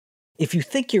If you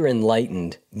think you're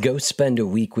enlightened, go spend a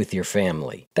week with your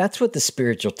family. That's what the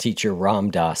spiritual teacher Ram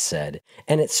Dass said,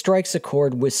 and it strikes a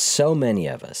chord with so many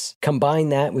of us. Combine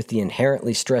that with the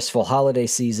inherently stressful holiday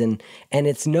season, and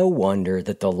it's no wonder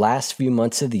that the last few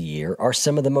months of the year are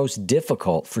some of the most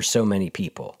difficult for so many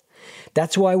people.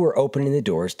 That's why we're opening the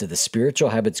doors to the Spiritual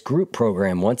Habits group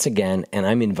program once again, and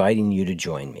I'm inviting you to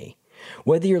join me.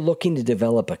 Whether you're looking to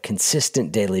develop a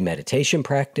consistent daily meditation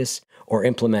practice, or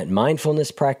implement mindfulness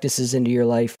practices into your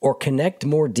life, or connect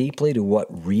more deeply to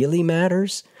what really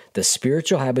matters, the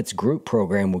Spiritual Habits group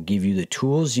program will give you the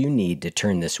tools you need to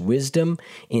turn this wisdom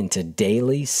into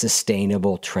daily,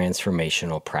 sustainable,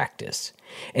 transformational practice.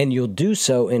 And you'll do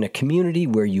so in a community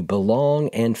where you belong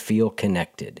and feel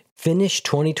connected. Finish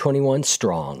 2021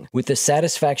 strong with the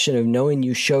satisfaction of knowing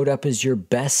you showed up as your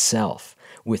best self,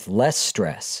 with less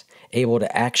stress, able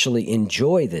to actually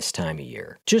enjoy this time of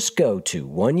year. Just go to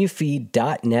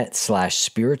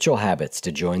oneyoufeed.net/spiritual habits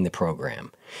to join the program.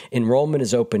 Enrollment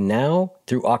is open now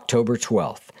through October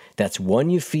 12th. That's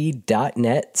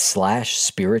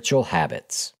oneyoufeed.net/spiritual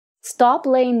habits. Stop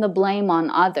laying the blame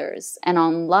on others and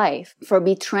on life for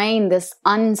betraying this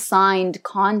unsigned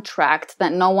contract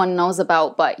that no one knows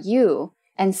about but you,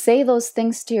 and say those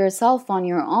things to yourself on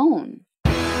your own.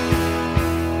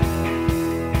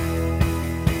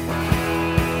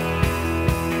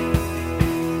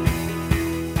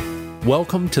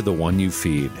 Welcome to the One You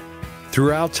Feed.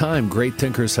 Throughout time, great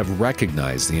thinkers have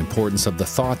recognized the importance of the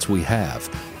thoughts we have.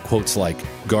 Quotes like,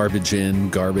 garbage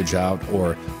in, garbage out,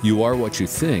 or you are what you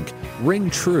think, ring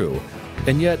true.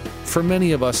 And yet, for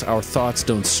many of us, our thoughts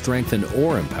don't strengthen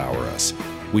or empower us.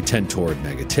 We tend toward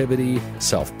negativity,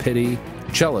 self-pity,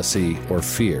 jealousy, or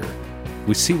fear.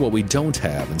 We see what we don't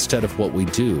have instead of what we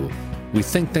do. We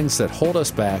think things that hold us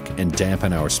back and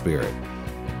dampen our spirit.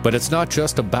 But it's not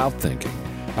just about thinking.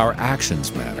 Our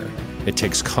actions matter. It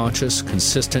takes conscious,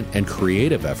 consistent, and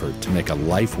creative effort to make a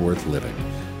life worth living.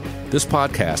 This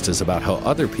podcast is about how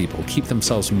other people keep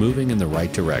themselves moving in the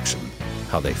right direction,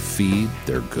 how they feed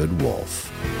their good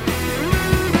wolf.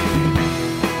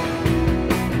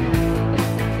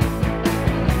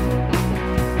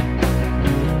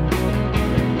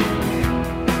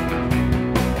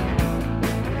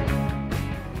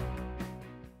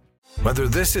 Whether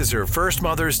this is her first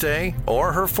Mother's Day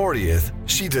or her 40th,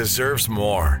 she deserves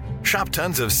more. Shop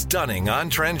tons of stunning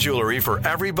on-trend jewelry for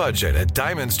every budget at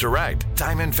Diamonds Direct.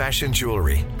 Diamond fashion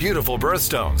jewelry, beautiful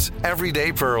birthstones,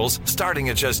 everyday pearls starting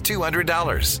at just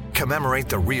 $200. Commemorate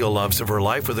the real loves of her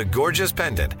life with a gorgeous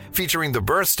pendant featuring the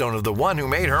birthstone of the one who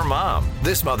made her mom.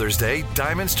 This Mother's Day,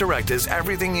 Diamonds Direct is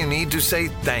everything you need to say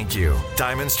thank you.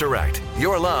 Diamonds Direct,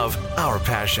 your love, our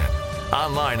passion.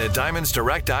 Online at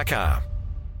diamondsdirect.com.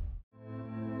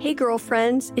 Hey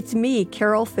girlfriends, it's me,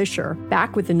 Carol Fisher,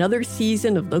 back with another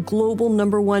season of the global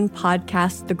 #1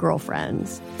 podcast, The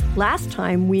Girlfriends. Last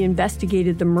time, we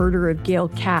investigated the murder of Gail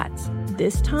Katz.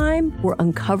 This time, we're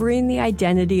uncovering the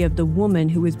identity of the woman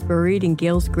who was buried in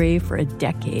Gail's grave for a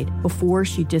decade before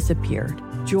she disappeared.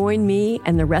 Join me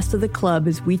and the rest of the club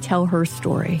as we tell her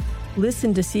story.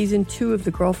 Listen to Season 2 of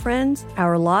The Girlfriends,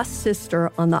 Our Lost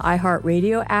Sister on the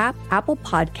iHeartRadio app, Apple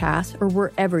Podcasts, or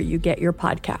wherever you get your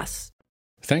podcasts.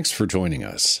 Thanks for joining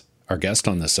us. Our guest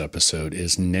on this episode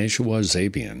is Najwa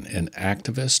Zebian, an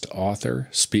activist, author,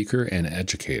 speaker, and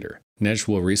educator.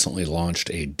 Najwa recently launched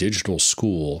a digital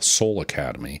school, Soul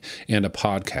Academy, and a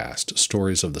podcast,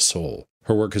 Stories of the Soul.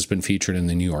 Her work has been featured in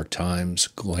the New York Times,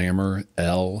 Glamour,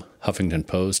 Elle, Huffington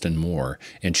Post, and more,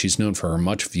 and she's known for her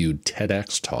much-viewed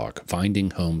TEDx talk,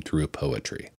 Finding Home Through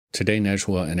Poetry. Today,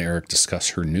 Najwa and Eric discuss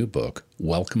her new book,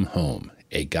 Welcome Home,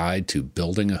 A Guide to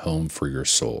Building a Home for Your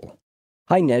Soul.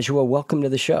 Hi, Najwa. Welcome to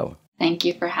the show. Thank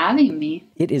you for having me.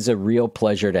 It is a real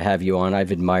pleasure to have you on.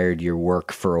 I've admired your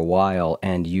work for a while,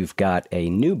 and you've got a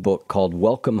new book called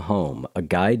Welcome Home, A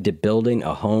Guide to Building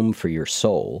a Home for Your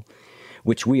Soul,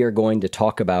 which we are going to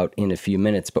talk about in a few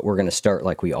minutes, but we're going to start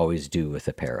like we always do with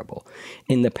a parable.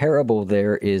 In the parable,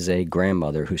 there is a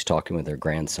grandmother who's talking with her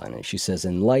grandson, and she says,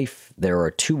 in life, there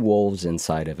are two wolves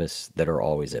inside of us that are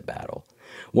always at battle.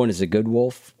 One is a good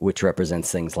wolf, which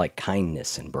represents things like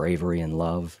kindness and bravery and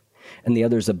love, and the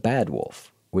other is a bad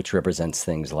wolf, which represents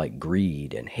things like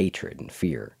greed and hatred and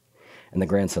fear. And the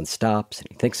grandson stops, and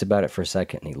he thinks about it for a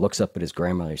second, and he looks up at his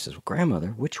grandmother. He says, well, grandmother,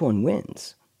 which one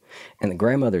wins? And the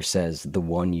grandmother says, the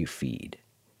one you feed.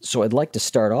 So I'd like to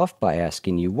start off by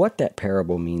asking you what that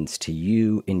parable means to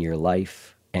you in your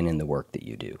life and in the work that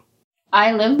you do.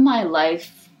 I live my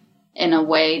life in a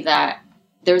way that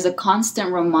there's a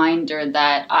constant reminder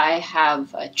that I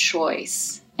have a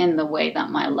choice in the way that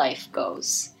my life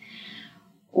goes.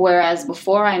 Whereas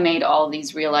before I made all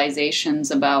these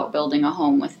realizations about building a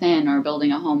home within or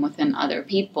building a home within other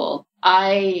people,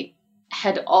 I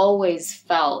had always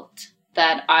felt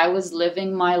that I was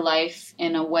living my life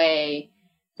in a way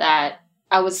that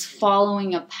I was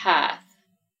following a path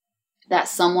that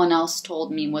someone else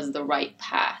told me was the right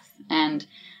path. And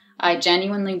I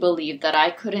genuinely believed that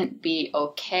I couldn't be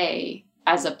okay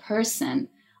as a person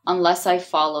unless I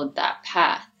followed that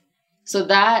path. So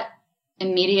that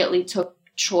immediately took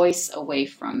choice away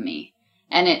from me.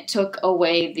 And it took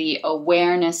away the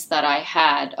awareness that I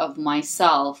had of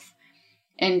myself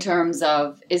in terms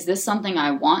of, is this something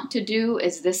I want to do?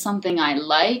 Is this something I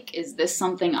like? Is this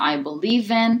something I believe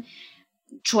in?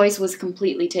 Choice was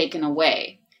completely taken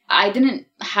away. I didn't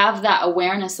have that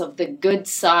awareness of the good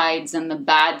sides and the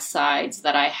bad sides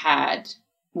that I had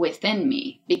within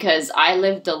me because I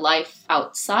lived a life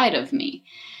outside of me.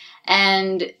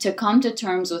 And to come to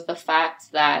terms with the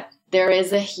fact that there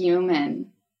is a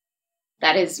human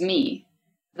that is me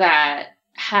that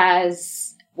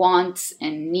has wants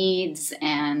and needs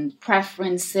and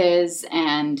preferences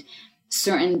and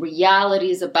certain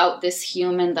realities about this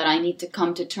human that I need to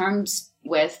come to terms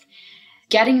with,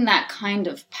 getting that kind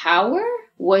of power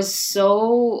was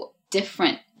so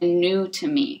different and new to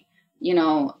me. You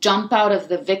know, jump out of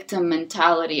the victim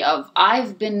mentality of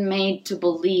I've been made to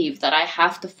believe that I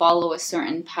have to follow a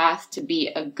certain path to be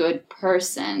a good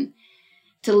person,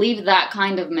 to leave that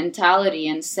kind of mentality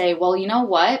and say, well, you know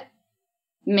what?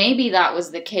 Maybe that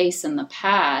was the case in the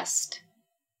past,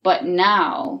 but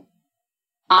now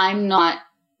I'm not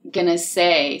going to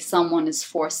say someone is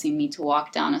forcing me to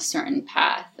walk down a certain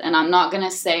path. And I'm not going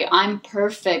to say I'm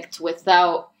perfect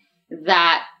without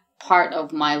that part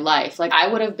of my life. Like I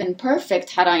would have been perfect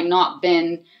had I not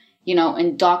been, you know,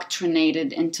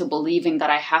 indoctrinated into believing that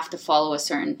I have to follow a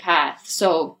certain path.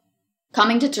 So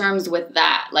coming to terms with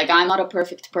that, like I'm not a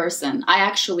perfect person. I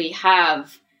actually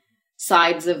have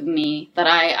sides of me that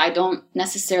I don't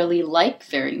necessarily like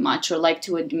very much or like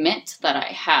to admit that I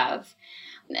have.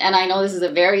 And I know this is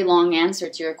a very long answer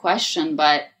to your question,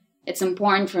 but it's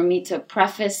important for me to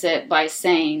preface it by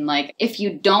saying, like, if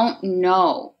you don't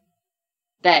know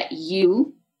that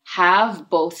you have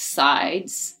both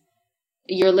sides,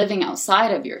 you're living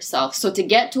outside of yourself. So to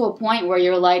get to a point where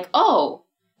you're like, oh,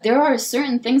 there are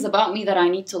certain things about me that I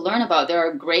need to learn about. There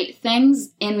are great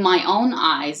things in my own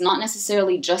eyes, not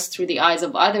necessarily just through the eyes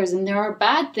of others. And there are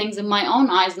bad things in my own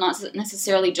eyes, not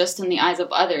necessarily just in the eyes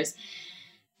of others.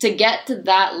 To get to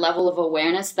that level of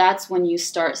awareness, that's when you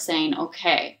start saying,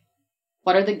 okay,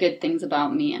 what are the good things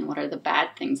about me and what are the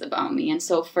bad things about me? And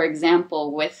so, for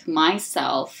example, with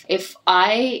myself, if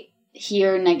I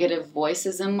hear negative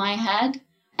voices in my head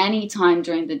anytime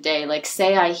during the day, like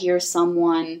say I hear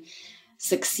someone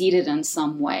succeeded in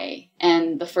some way,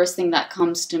 and the first thing that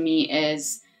comes to me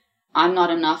is, I'm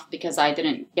not enough because I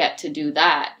didn't get to do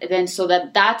that. And then so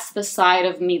that's the side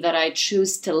of me that I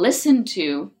choose to listen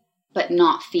to, but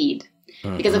not feed.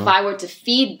 Because if I were to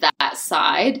feed that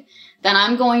side, then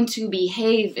I'm going to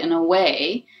behave in a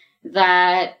way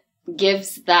that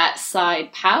gives that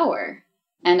side power.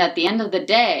 And at the end of the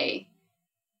day,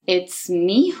 it's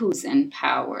me who's in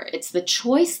power. It's the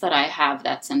choice that I have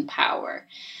that's in power.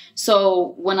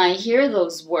 So when I hear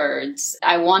those words,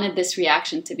 I wanted this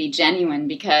reaction to be genuine,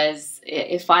 because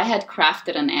if I had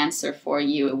crafted an answer for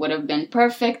you, it would have been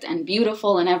perfect and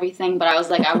beautiful and everything. But I was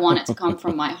like, I want it to come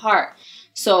from my heart.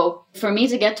 So for me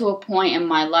to get to a point in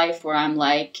my life where I'm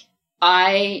like,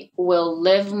 I will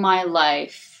live my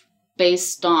life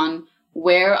based on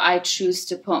where I choose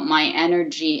to put my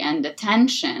energy and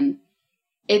attention,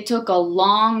 it took a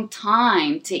long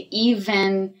time to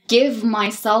even give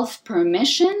myself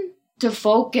permission to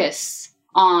focus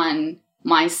on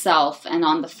myself and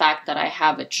on the fact that I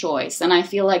have a choice. And I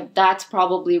feel like that's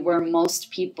probably where most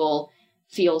people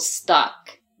feel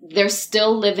stuck. They're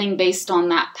still living based on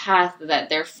that path that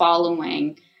they're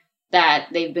following, that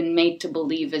they've been made to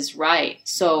believe is right.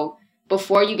 So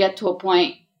before you get to a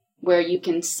point where you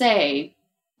can say,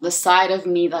 the side of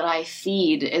me that I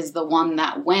feed is the one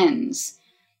that wins,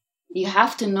 you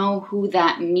have to know who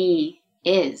that me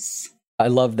is. I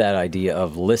love that idea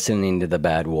of listening to the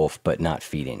bad wolf, but not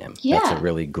feeding him. Yeah. That's a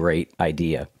really great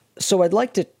idea. So I'd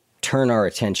like to turn our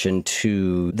attention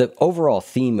to the overall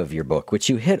theme of your book, which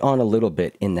you hit on a little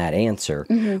bit in that answer,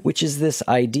 which is this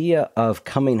idea of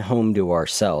coming home to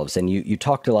ourselves. And you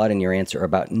talked a lot in your answer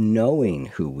about knowing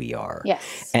who we are.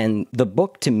 Yes. And the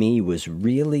book to me was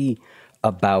really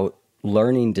about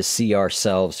learning to see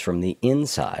ourselves from the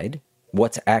inside,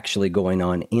 what's actually going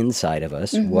on inside of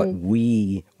us, what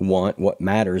we want, what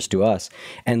matters to us,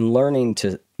 and learning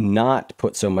to not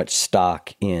put so much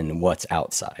stock in what's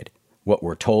outside. what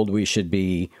we're told we should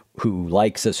be, who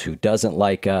likes us, who doesn't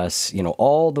like us,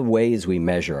 all the ways we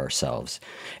measure ourselves.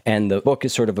 And the book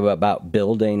is sort of about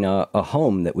building a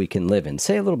home that we can live in.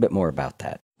 Say a little bit more about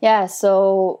that. Yeah,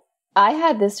 so I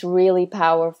had this really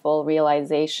powerful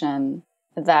realization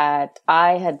that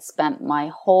I had spent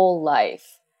my whole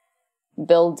life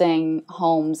building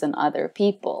homes in other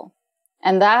people.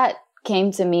 And that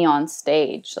came to me on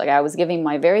stage. Like, I was giving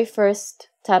my very first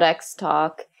TEDx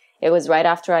talk. It was right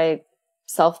after I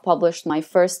self-published my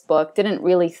first book. Didn't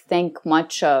really think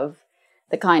much of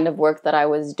the kind of work that I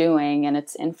was doing and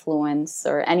its influence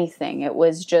or anything. It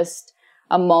was just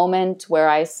a moment where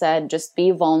I said, just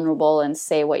be vulnerable and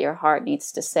say what your heart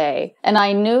needs to say. And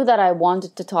I knew that I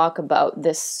wanted to talk about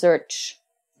this search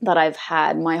that I've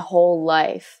had my whole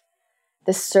life,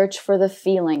 this search for the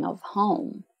feeling of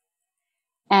home.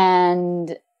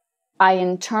 And I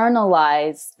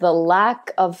internalized the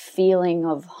lack of feeling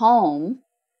of home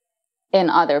in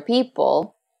other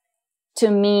people to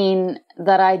mean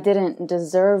that I didn't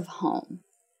deserve home.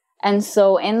 And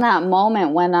so in that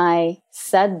moment when I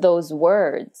said those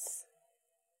words,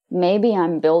 maybe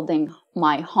I'm building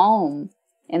my home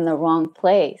in the wrong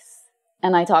place.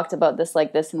 And I talked about this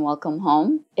like this in Welcome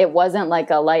Home. It wasn't like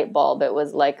a light bulb. It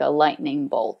was like a lightning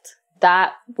bolt.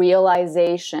 That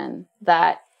realization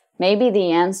that maybe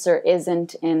the answer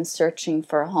isn't in searching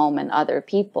for home in other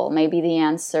people. Maybe the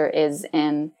answer is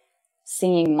in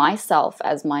seeing myself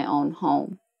as my own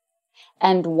home.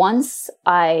 And once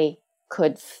I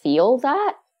could feel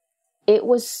that, it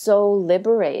was so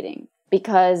liberating,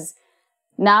 because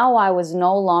now I was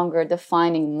no longer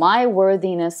defining my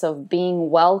worthiness of being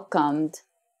welcomed.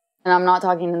 And I'm not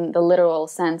talking in the literal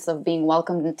sense of being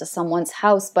welcomed into someone's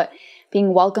house, but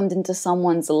being welcomed into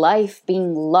someone's life,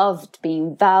 being loved,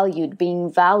 being valued,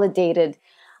 being validated.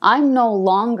 I'm no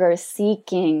longer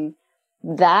seeking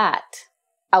that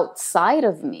outside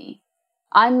of me.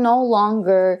 I'm no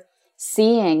longer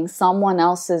seeing someone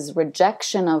else's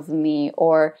rejection of me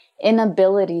or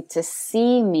inability to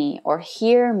see me or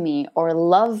hear me or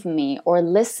love me or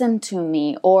listen to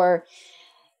me or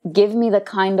give me the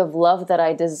kind of love that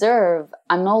I deserve.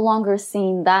 I'm no longer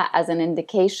seeing that as an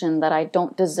indication that I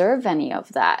don't deserve any of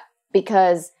that,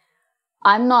 because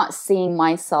I'm not seeing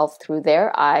myself through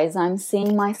their eyes. I'm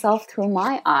seeing myself through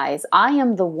my eyes. I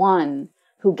am the one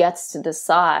who gets to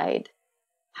decide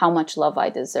how much love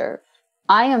I deserve.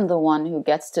 I am the one who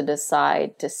gets to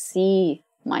decide to see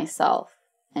myself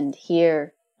and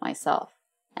hear myself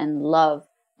and love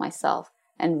myself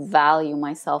and value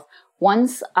myself.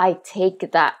 Once I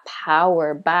take that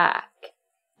power back,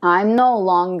 I'm no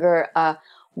longer a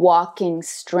walking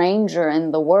stranger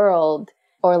in the world,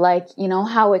 or like,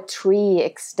 how a tree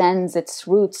extends its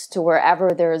roots to wherever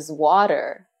there's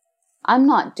water. I'm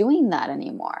not doing that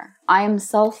anymore. I am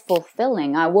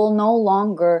self-fulfilling. I will no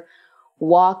longer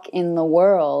walk in the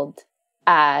world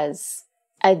as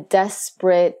a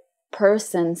desperate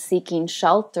person seeking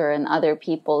shelter in other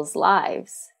people's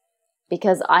lives,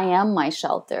 because I am my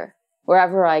shelter.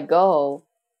 Wherever I go,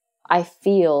 I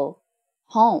feel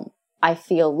home. I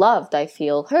feel loved. I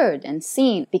feel heard and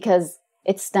seen, because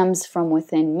it stems from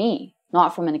within me,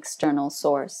 not from an external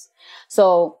source.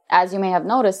 So, as you may have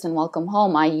noticed in Welcome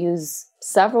Home, I use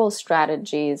several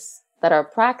strategies that are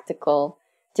practical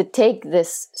to take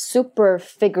this super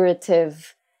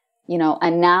figurative,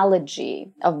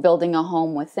 analogy of building a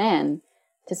home within,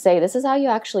 to say, this is how you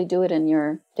actually do it in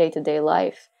your day-to-day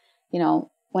life.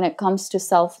 When it comes to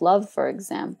self-love, for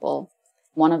example,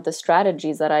 one of the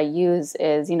strategies that I use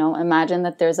is, imagine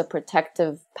that there's a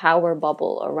protective power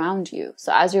bubble around you.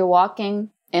 So as you're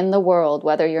walking in the world,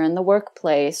 whether you're in the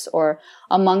workplace or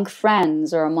among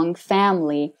friends or among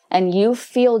family, and you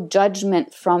feel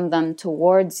judgment from them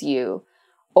towards you,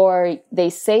 or they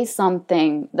say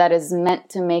something that is meant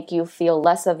to make you feel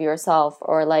less of yourself,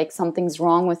 or like something's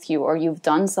wrong with you, or you've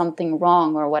done something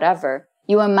wrong or whatever,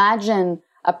 you imagine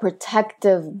a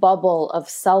protective bubble of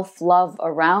self-love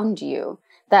around you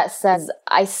that says,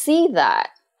 I see that,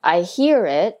 I hear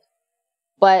it,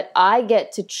 but I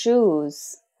get to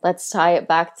choose. Let's tie it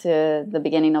back to the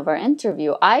beginning of our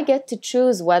interview. I get to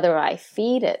choose whether I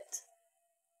feed it.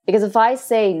 Because if I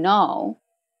say no,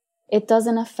 it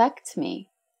doesn't affect me.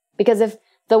 Because if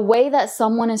the way that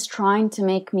someone is trying to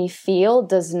make me feel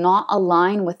does not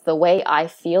align with the way I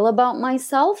feel about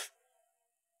myself,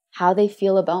 how they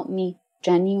feel about me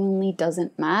genuinely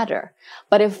doesn't matter.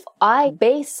 But if I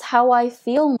base how I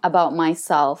feel about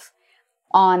myself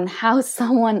on how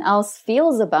someone else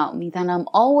feels about me, then I'm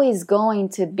always going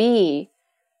to be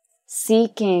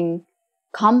seeking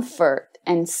comfort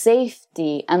and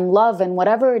safety and love and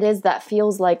whatever it is that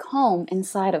feels like home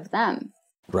inside of them.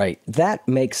 Right. That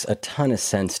makes a ton of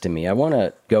sense to me. I want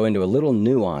to go into a little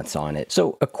nuance on it.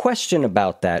 So a question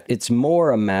about that, it's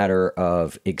more a matter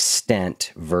of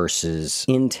extent versus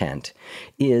intent,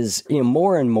 is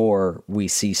more and more we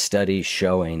see studies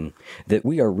showing that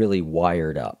we are really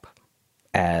wired up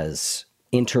as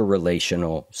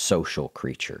interrelational social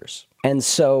creatures. And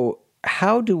so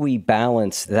how do we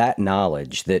balance that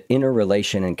knowledge that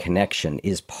interrelation and connection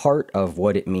is part of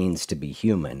what it means to be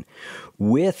human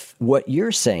with what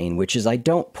you're saying, which is I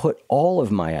don't put all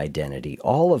of my identity,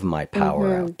 all of my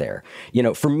power out there.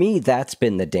 For me, that's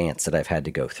been the dance that I've had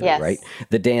to go through, right?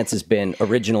 The dance has been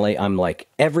originally, I'm like,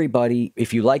 everybody,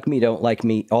 if you like me, don't like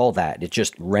me, all that. It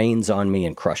just rains on me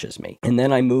and crushes me. And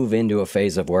then I move into a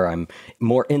phase of where I'm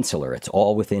more insular. It's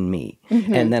all within me.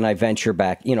 And then I venture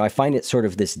back, I find it sort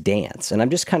of this dance. And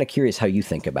I'm just kind of curious how you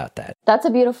think about that. That's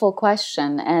a beautiful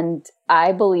question. And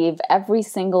I believe every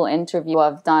single interview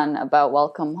I've done about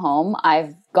Welcome Home,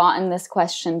 I've gotten this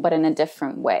question, but in a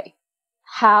different way.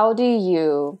 How do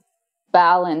you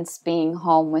balance being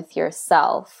home with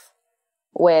yourself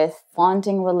with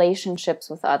wanting relationships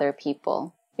with other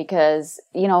people? Because,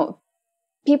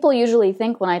 people usually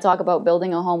think when I talk about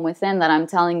building a home within that I'm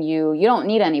telling you, you don't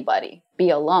need anybody, be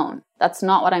alone. That's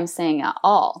not what I'm saying at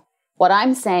all. What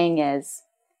I'm saying is,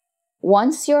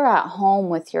 once you're at home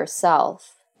with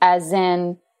yourself, as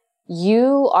in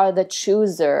you are the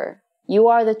chooser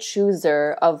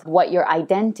of what your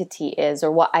identity is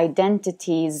or what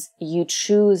identities you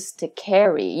choose to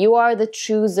carry. You are the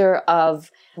chooser of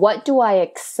what do I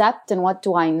accept and what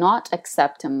do I not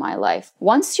accept in my life.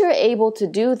 Once you're able to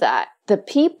do that, the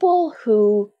people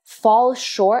who fall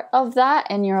short of that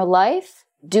in your life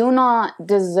do not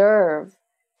deserve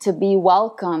to be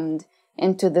welcomed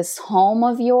into this home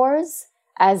of yours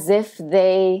as if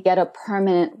they get a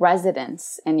permanent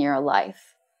residence in your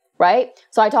life, right?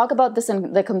 So I talk about this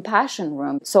in the compassion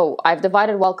room. So I've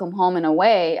divided Welcome Home in a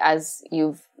way, as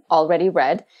you've already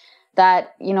read,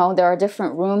 that, there are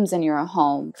different rooms in your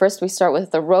home. First, we start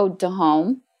with the road to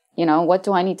home. What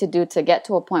do I need to do to get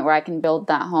to a point where I can build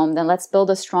that home? Then let's build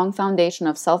a strong foundation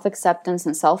of self-acceptance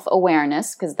and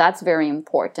self-awareness, because that's very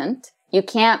important. You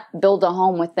can't build a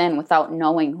home within without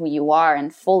knowing who you are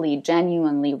and fully,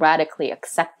 genuinely, radically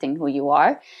accepting who you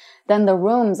are. Then the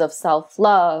rooms of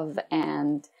self-love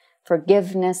and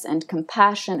forgiveness and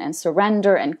compassion and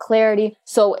surrender and clarity.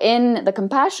 So in the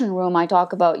compassion room, I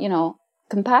talk about,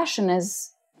 compassion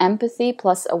is empathy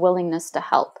plus a willingness to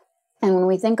help. And when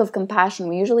we think of compassion,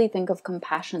 we usually think of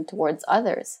compassion towards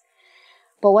others.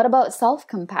 But what about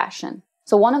self-compassion?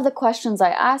 So one of the questions I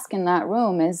ask in that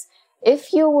room is,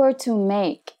 if you were to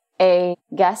make a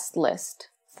guest list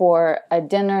for a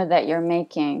dinner that you're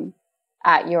making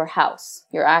at your house,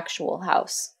 your actual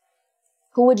house,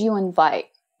 who would you invite?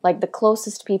 Like the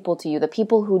closest people to you, the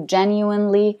people who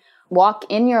genuinely walk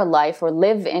in your life or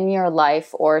live in your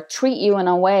life or treat you in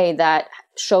a way that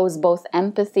shows both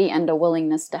empathy and a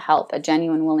willingness to help, a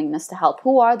genuine willingness to help.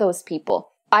 Who are those people?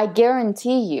 I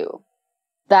guarantee you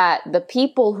that the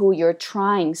people who you're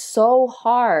trying so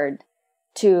hard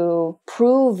to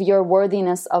prove your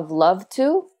worthiness of love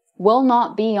to will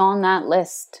not be on that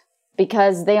list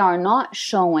because they are not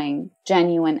showing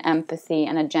genuine empathy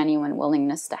and a genuine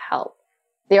willingness to help.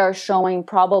 They are showing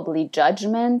probably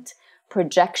judgment,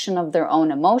 projection of their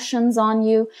own emotions on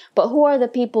you. But who are the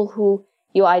people who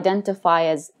you identify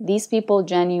as, these people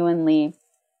genuinely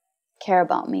care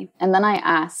about me? And then I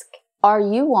ask, are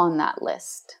you on that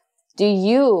list? Do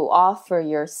you offer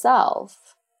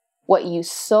yourself what you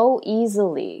so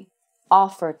easily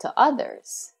offer to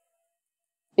others?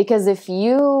 Because if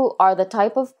you are the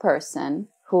type of person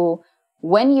who,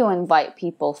 when you invite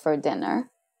people for dinner,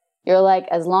 you're like,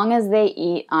 as long as they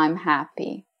eat, I'm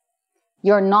happy.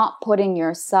 You're not putting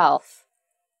yourself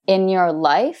in your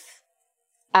life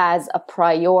as a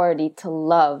priority to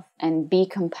love and be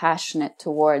compassionate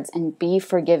towards and be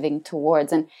forgiving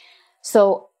towards. And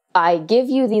so I give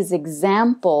you these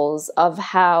examples of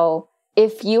how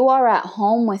if you are at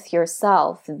home with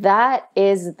yourself, that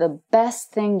is the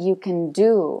best thing you can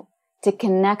do to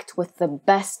connect with the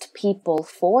best people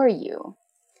for you.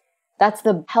 That's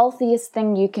the healthiest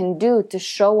thing you can do to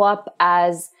show up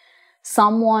as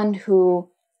someone who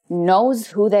knows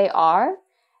who they are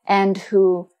and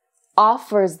who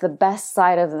offers the best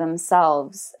side of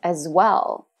themselves as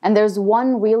well. And there's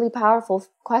one really powerful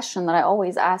question that I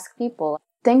always ask people.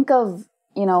 Think of,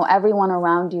 everyone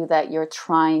around you that you're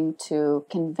trying to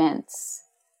convince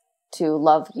to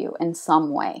love you in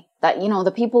some way. That,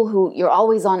 the people who you're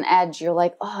always on edge, you're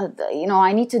like,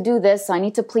 I need to do this. I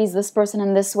need to please this person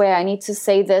in this way. I need to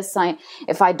say this.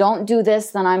 If I don't do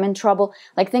this, then I'm in trouble.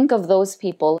 Like, think of those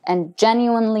people and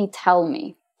genuinely tell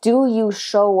me, do you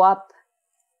show up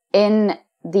in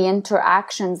the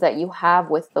interactions that you have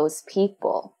with those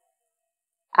people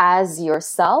as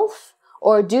yourself?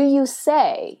 Or do you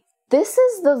say, this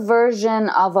is the version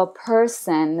of a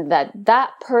person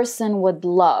that person would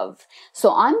love.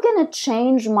 So I'm going to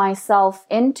change myself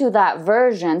into that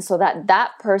version so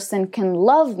that person can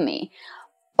love me.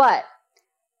 But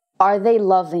are they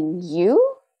loving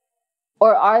you?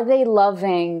 Or are they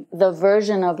loving the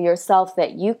version of yourself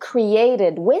that you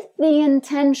created with the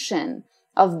intention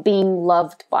of being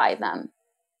loved by them?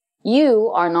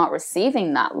 You are not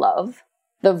receiving that love.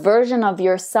 The version of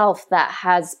yourself that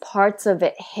has parts of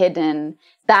it hidden,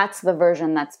 that's the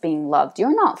version that's being loved.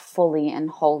 You're not fully and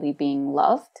wholly being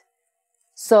loved.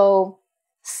 So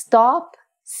stop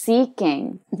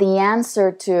seeking the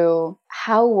answer to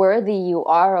how worthy you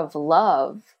are of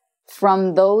love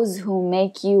from those who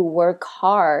make you work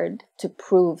hard to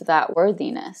prove that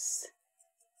worthiness.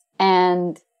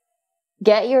 And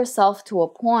get yourself to a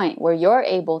point where you're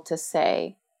able to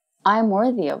say, I'm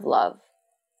worthy of love.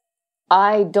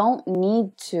 I don't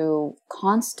need to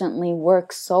constantly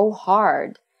work so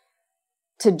hard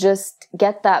to just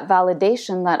get that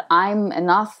validation that I'm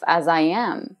enough as I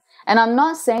am. And I'm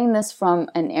not saying this from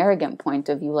an arrogant point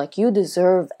of view, like you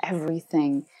deserve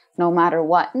everything no matter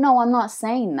what. No, I'm not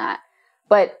saying that.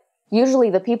 But usually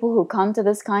the people who come to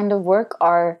this kind of work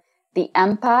are the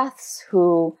empaths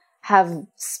who have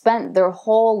spent their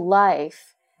whole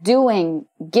life doing,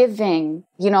 giving,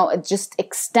 just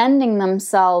extending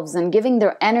themselves and giving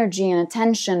their energy and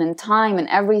attention and time and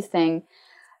everything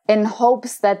in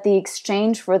hopes that the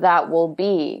exchange for that will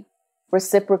be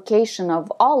reciprocation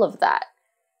of all of that,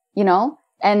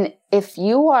 And if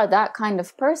you are that kind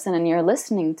of person and you're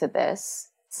listening to this,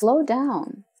 slow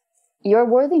down. Your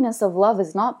worthiness of love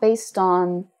is not based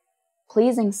on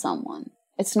pleasing someone.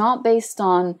 It's not based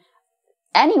on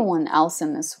anyone else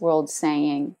in this world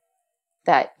saying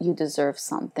that you deserve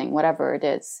something, whatever it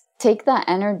is. Take that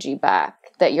energy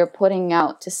back that you're putting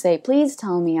out to say, please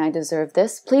tell me I deserve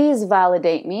this. Please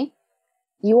validate me.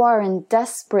 You are in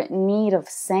desperate need of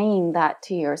saying that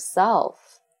to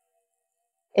yourself.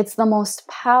 It's the most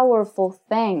powerful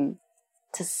thing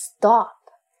to stop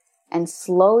and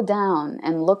slow down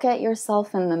and look at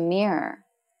yourself in the mirror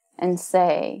and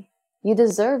say, you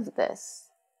deserve this.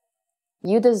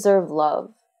 You deserve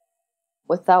love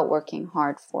without working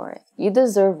hard for it. You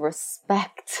deserve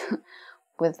respect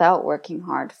without working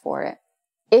hard for it.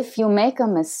 If you make a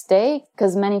mistake,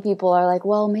 because many people are like,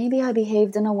 well, maybe I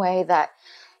behaved in a way that,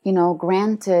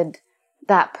 granted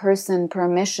that person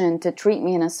permission to treat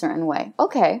me in a certain way.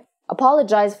 Okay,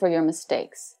 apologize for your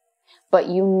mistakes. But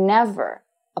you never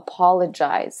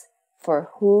apologize for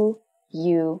who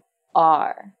you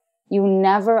are. You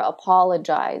never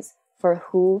apologize for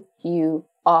who you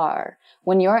are.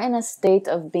 When you're in a state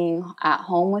of being at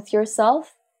home with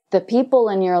yourself, the people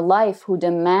in your life who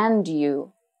demand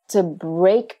you to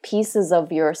break pieces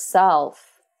of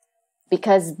yourself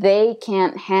because they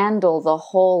can't handle the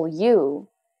whole you,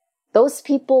 those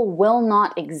people will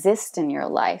not exist in your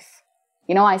life.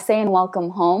 I say in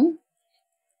Welcome Home,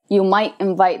 you might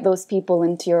invite those people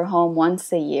into your home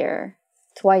once a year,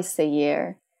 twice a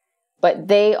year, but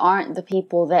they aren't the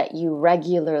people that you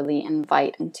regularly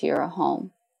invite into your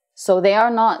home. So they are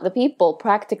not the people,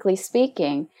 practically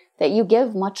speaking, that you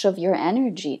give much of your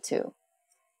energy to.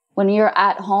 When you're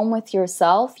at home with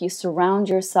yourself, you surround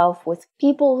yourself with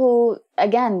people who,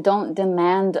 again, don't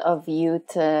demand of you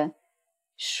to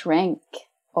shrink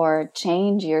or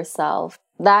change yourself.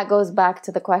 That goes back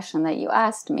to the question that you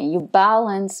asked me. You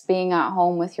balance being at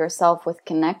home with yourself with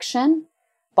connection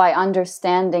by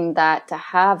understanding that to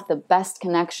have the best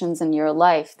connections in your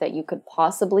life that you could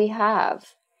possibly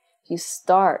have, you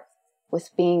start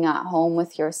with being at home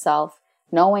with yourself,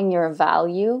 knowing your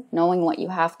value, knowing what you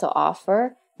have to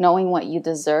offer, knowing what you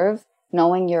deserve,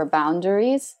 knowing your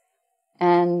boundaries,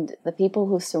 and the people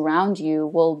who surround you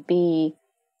will be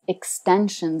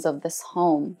extensions of this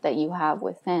home that you have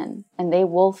within, and they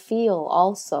will feel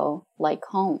also like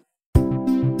home.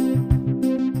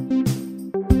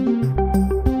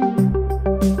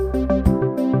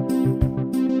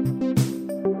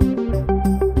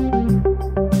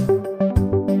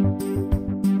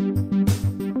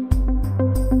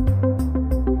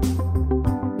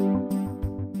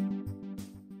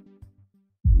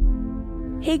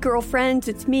 Hey girlfriends,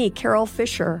 it's me, Carol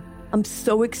Fisher. I'm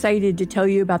so excited to tell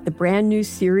you about the brand new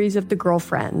series of The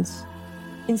Girlfriends.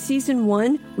 In season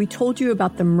 1, we told you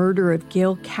about the murder of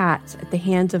Gail Katz at the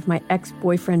hands of my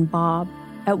ex-boyfriend Bob.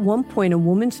 At one point, a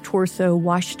woman's torso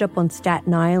washed up on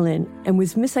Staten Island and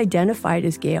was misidentified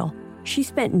as Gail. She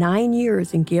spent 9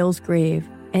 years in Gail's grave,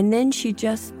 and then she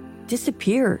just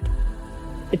disappeared.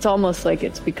 It's almost like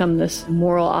it's become this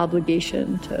moral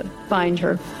obligation to find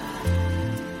her.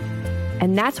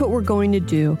 And that's what we're going to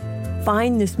do.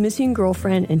 Find this missing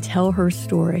girlfriend and tell her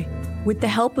story. With the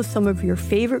help of some of your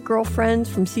favorite girlfriends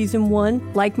from season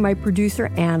 1, like my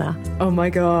producer, Anna. Oh my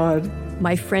God.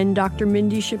 My friend, Dr.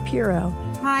 Mindy Shapiro.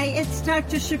 Hi, it's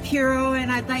Dr. Shapiro,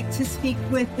 and I'd like to speak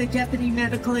with the Deputy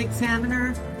Medical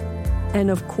Examiner.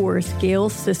 And of course,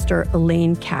 Gail's sister,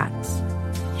 Elaine Katz.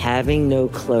 Having no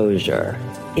closure,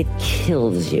 it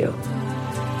kills you.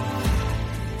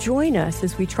 Join us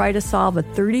as we try to solve a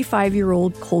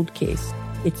 35-year-old cold case.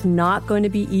 It's not going to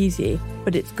be easy,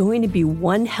 but it's going to be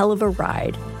one hell of a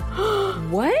ride.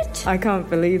 What? I can't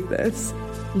believe this.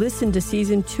 Listen to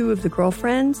season 2 of The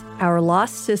Girlfriends, Our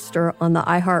Lost Sister on the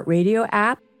iHeartRadio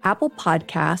app, Apple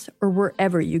Podcasts, or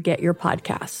wherever you get your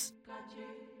podcasts.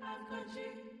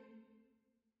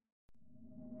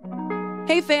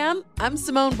 Hey fam, I'm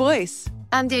Simone Boyce.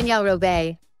 I'm Danielle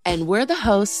Robay. And we're the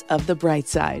hosts of The Bright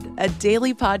Side, a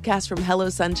daily podcast from Hello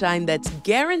Sunshine that's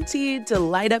guaranteed to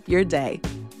light up your day.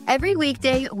 Every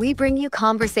weekday, we bring you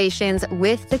conversations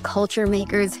with the culture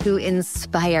makers who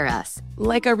inspire us.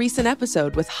 Like our recent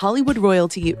episode with Hollywood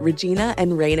royalty Regina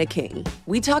and Raina King.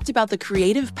 We talked about the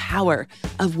creative power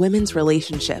of women's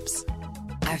relationships.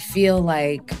 I feel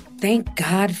like, thank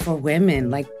God for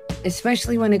women, like,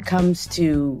 especially when it comes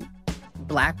to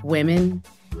Black women,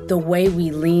 the way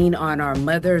we lean on our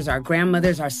mothers, our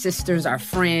grandmothers, our sisters, our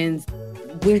friends.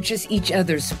 We're just each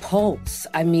other's pulse.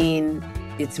 I mean,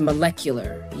 it's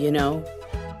molecular, you know?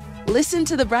 Listen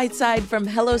to The Bright Side from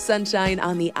Hello Sunshine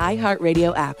on the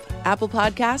iHeartRadio app, Apple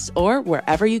Podcasts, or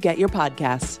wherever you get your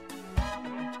podcasts.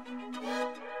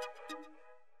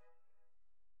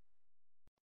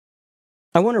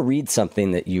 I want to read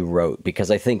something that you wrote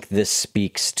because I think this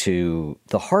speaks to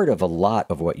the heart of a lot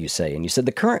of what you say. And you said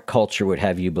the current culture would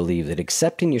have you believe that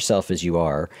accepting yourself as you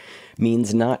are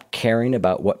means not caring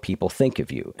about what people think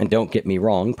of you. And don't get me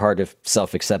wrong, part of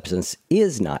self-acceptance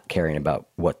is not caring about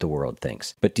what the world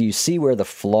thinks. But do you see where the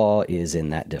flaw is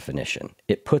in that definition?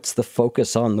 It puts the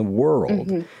focus on the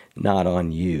world, not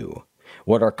on you.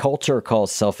 What our culture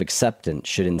calls self-acceptance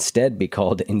should instead be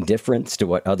called indifference to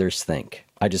what others think.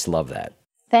 I just love that.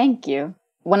 Thank you.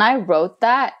 When I wrote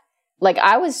that,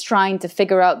 I was trying to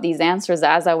figure out these answers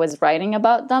as I was writing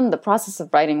about them. The process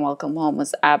of writing Welcome Home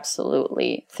was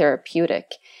absolutely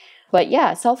therapeutic. But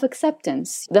yeah,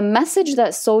 self-acceptance. The message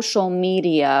that social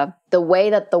media, the way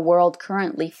that the world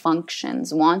currently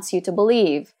functions, wants you to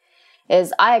believe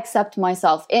is I accept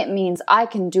myself. It means I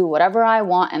can do whatever I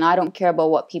want and I don't care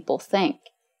about what people think.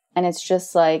 And it's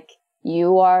just like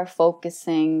you are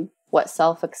focusing what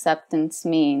self-acceptance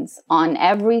means on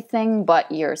everything but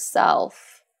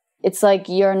yourself. It's like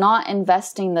you're not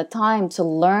investing the time to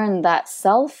learn that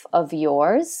self of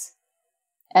yours.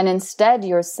 And instead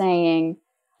you're saying,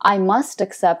 I must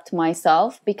accept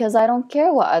myself because I don't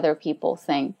care what other people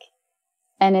think.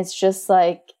 And it's just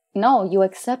like, no, you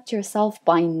accept yourself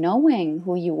by knowing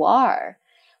who you are,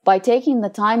 by taking the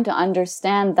time to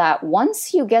understand that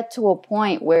once you get to a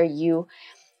point where you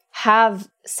have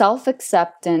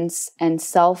self-acceptance and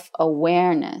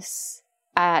self-awareness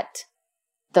at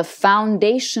the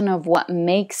foundation of what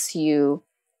makes you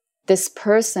this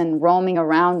person roaming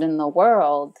around in the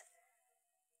world,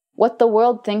 what the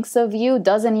world thinks of you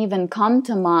doesn't even come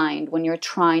to mind when you're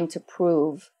trying to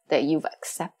prove that you've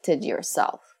accepted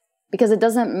yourself. Because it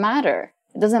doesn't matter.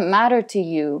 It doesn't matter to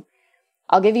you.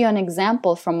 I'll give you an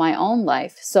example from my own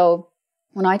life. So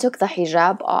when I took the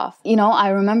hijab off, I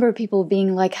remember people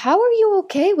being like, how are you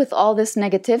okay with all this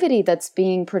negativity that's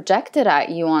being projected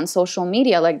at you on social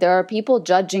media? Like, there are people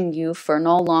judging you for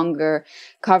no longer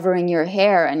covering your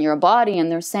hair and your body, and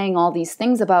they're saying all these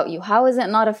things about you. How is it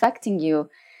not affecting you?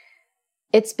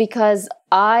 It's because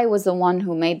I was the one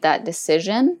who made that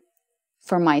decision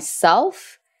for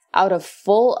myself out of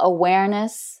full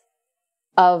awareness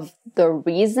of the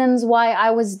reasons why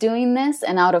I was doing this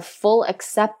and out of full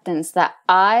acceptance that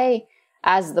I,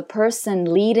 as the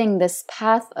person leading this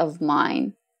path of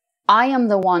mine, I am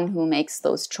the one who makes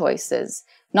those choices,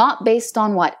 not based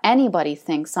on what anybody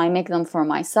thinks. I make them for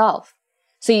myself.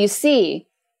 So you see,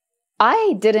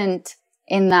 I didn't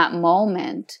in that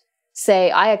moment say,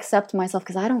 I accept myself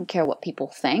because I don't care what people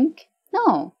think.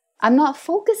 No, I'm not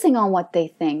focusing on what they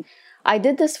think. I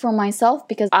did this for myself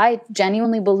because I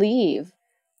genuinely believe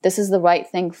this is the right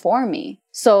thing for me.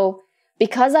 So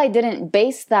because I didn't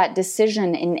base that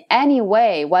decision in any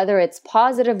way, whether it's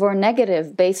positive or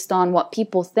negative, based on what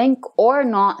people think or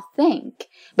not think,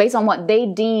 based on what they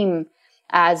deem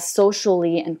as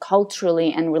socially and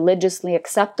culturally and religiously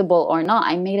acceptable or not,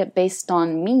 I made it based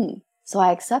on me. So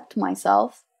I accept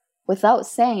myself. without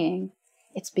saying,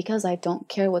 it's because I don't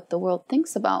care what the world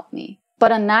thinks about me.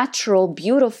 But a natural,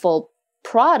 beautiful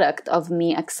product of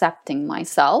me accepting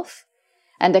myself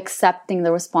and accepting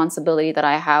the responsibility that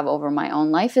I have over my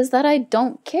own life is that I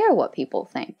don't care what people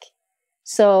think.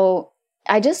 So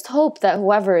I just hope that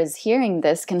whoever is hearing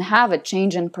this can have a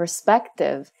change in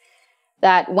perspective,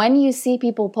 that when you see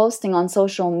people posting on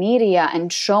social media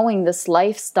and showing this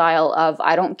lifestyle of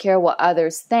I don't care what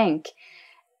others think,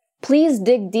 please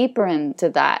dig deeper into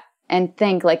that and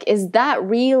think, like, is that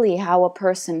really how a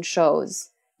person shows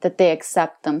that they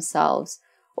accept themselves?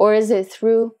 Or is it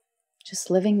through just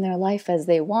living their life as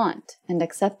they want and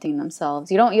accepting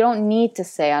themselves? You don't need to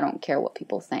say, I don't care what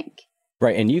people think.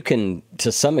 Right. And you can,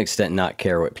 to some extent, not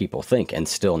care what people think and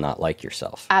still not like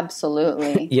yourself.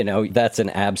 Absolutely. That's an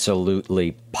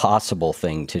absolutely possible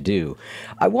thing to do.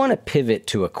 I want to pivot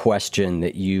to a question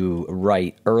that you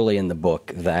write early in the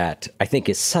book that I think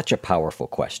is such a powerful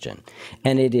question.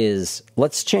 And it is,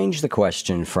 let's change the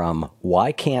question from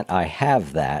why can't I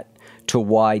have that to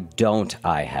why don't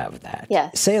I have that?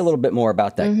 Yes. Say a little bit more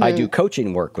about that. I do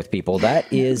coaching work with people.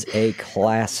 That is a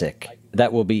classic.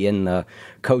 That will be in the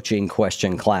coaching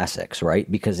question classics,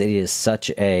 right? Because it is such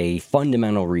a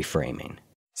fundamental reframing.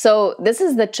 So this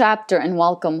is the chapter in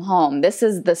Welcome Home. This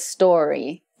is the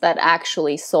story that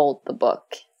actually sold the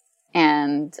book.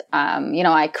 And,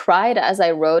 I cried as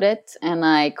I wrote it, and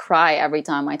I cry every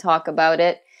time I talk about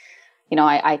it.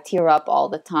 I tear up all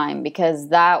the time because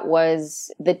that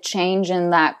was the change in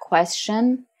that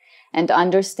question and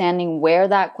understanding where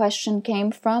that question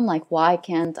came from, like, why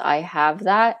can't I have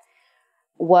that,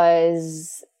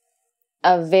 was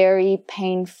a very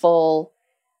painful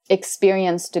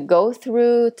experience to go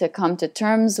through, to come to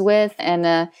terms with, and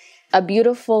a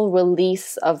beautiful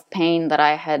release of pain that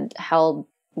I had held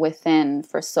within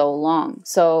for so long.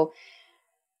 So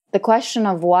the question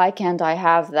of why can't I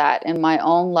have that in my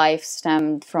own life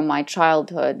stemmed from my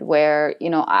childhood, where,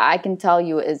 I can tell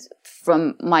you is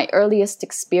from my earliest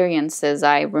experiences,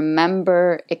 I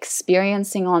remember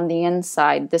experiencing on the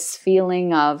inside this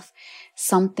feeling of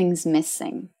something's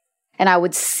missing. And I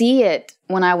would see it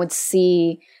when I would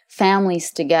see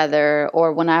families together,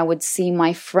 or when I would see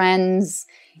my friends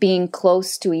being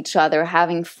close to each other,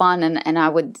 having fun. And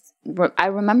I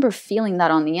remember feeling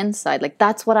that on the inside, like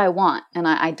that's what I want, and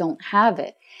I don't have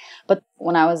it. But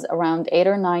when I was around 8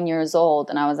 or 9 years old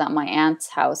and I was at my aunt's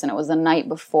house, and it was the night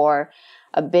before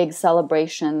a big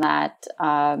celebration that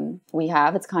we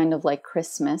have, it's kind of like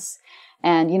Christmas.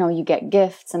 And, you get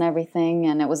gifts and everything.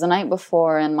 And it was the night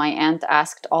before, and my aunt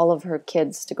asked all of her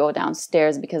kids to go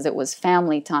downstairs because it was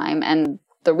family time. And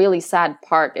the really sad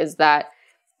part is that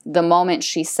the moment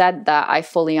she said that, I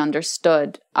fully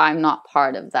understood I'm not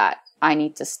part of that. I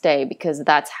need to stay, because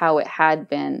that's how it had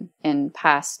been in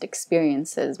past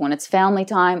experiences. When it's family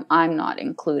time, I'm not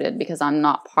included because I'm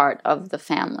not part of the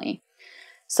family.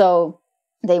 So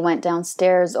they went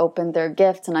downstairs, opened their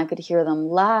gifts, and I could hear them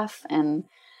laugh and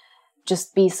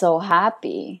just be so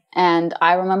happy. And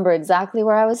I remember exactly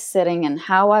where I was sitting and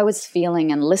how I was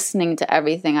feeling and listening to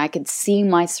everything. I could see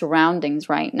my surroundings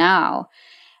right now.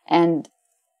 And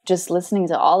just listening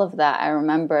to all of that, I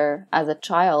remember as a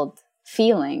child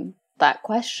feeling that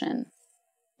question.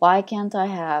 Why can't I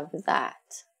have that?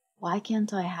 Why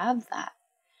can't I have that?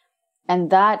 And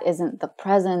that isn't the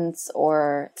presence,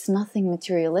 or it's nothing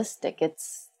materialistic.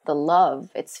 It's the love.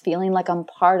 It's feeling like I'm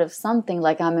part of something,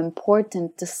 like I'm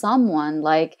important to someone.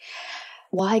 Like,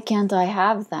 why can't I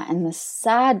have that? And the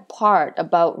sad part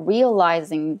about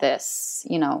realizing this,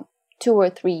 2 or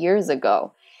 3 years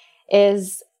ago,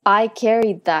 is I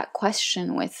carried that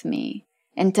question with me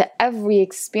into every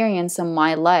experience in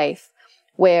my life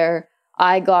where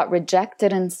I got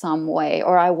rejected in some way,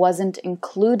 or I wasn't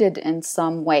included in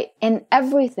some way. In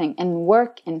everything, in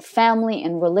work, in family,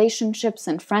 in relationships,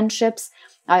 in friendships,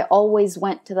 I always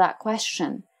went to that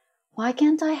question. Why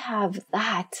can't I have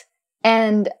that?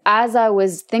 And as I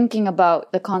was thinking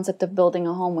about the concept of building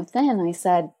a home within, I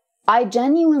said, I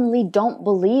genuinely don't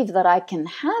believe that I can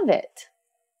have it.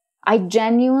 I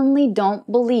genuinely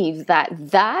don't believe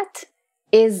that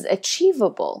is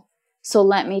achievable. So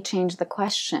let me change the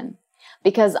question.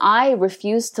 Because I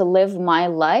refuse to live my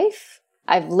life.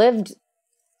 I've lived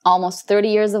almost 30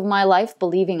 years of my life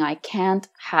believing I can't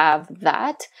have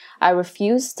that. I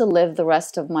refuse to live the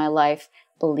rest of my life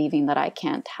believing that I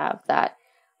can't have that.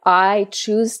 I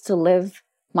choose to live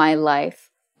my life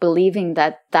believing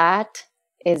that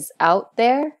is out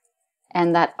there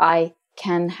and that I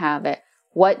can have it.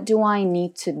 What do I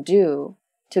need to do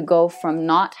to go from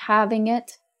not having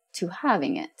it to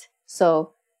having it?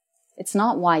 So it's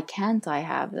not why can't I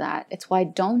have that? It's why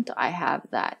don't I have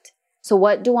that? So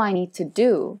what do I need to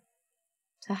do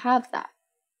to have that.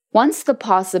 Once the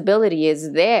possibility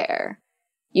is there,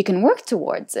 you can work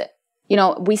towards it. You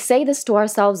know, we say this to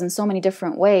ourselves in so many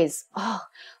different ways. Oh,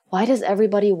 why does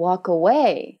everybody walk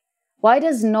away? Why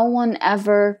does no one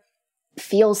ever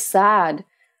feel sad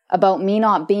about me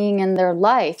not being in their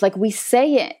life? Like, we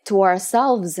say it to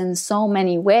ourselves in so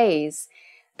many ways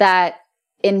that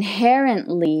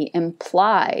inherently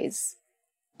implies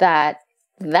that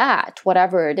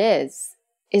whatever it is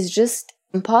just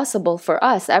impossible for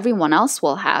us. Everyone else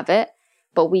will have it,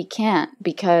 but we can't,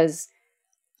 because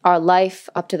our life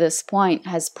up to this point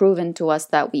has proven to us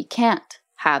that we can't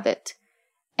have it.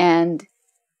 And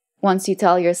once you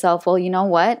tell yourself, well, you know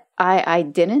what? I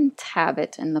didn't have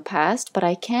it in the past, but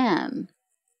I can.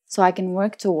 So I can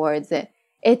work towards it.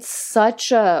 It's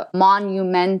such a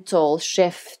monumental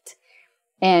shift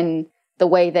in the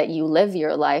way that you live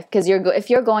your life. Because if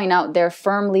you're going out there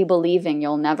firmly believing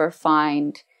you'll never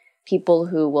find people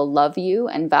who will love you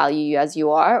and value you as you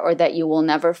are, or that you will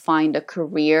never find a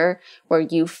career where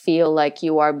you feel like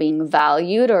you are being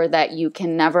valued, or that you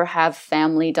can never have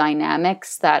family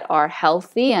dynamics that are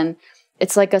healthy, and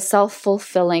it's like a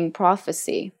self-fulfilling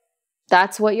prophecy.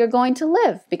 That's what you're going to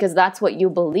live, because that's what you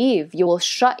believe. You will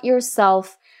shut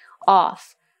yourself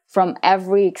off from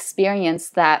every experience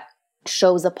that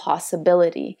shows a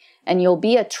possibility, and you'll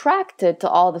be attracted to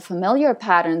all the familiar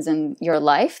patterns in your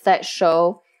life that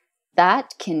show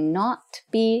that cannot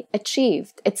be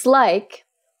achieved. It's like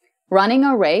running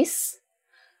a race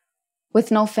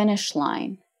with no finish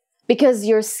line, because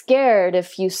you're scared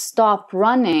if you stop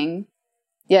running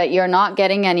that you're not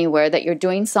getting anywhere, that you're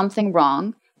doing something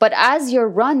wrong. But as you're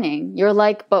running, you're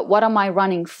like, but what am I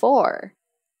running for?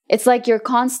 It's like you're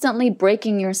constantly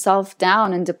breaking yourself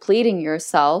down and depleting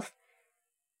yourself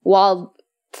while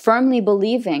firmly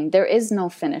believing there is no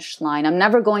finish line. I'm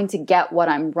never going to get what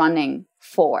I'm running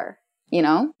for, you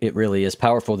know? It really is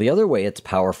powerful. The other way it's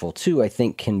powerful too, I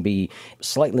think, can be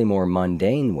slightly more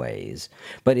mundane ways,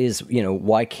 but is, you know,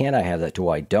 why can't I have that?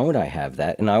 Why don't I have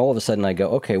that? And all of a sudden I go,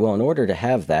 okay, well, in order to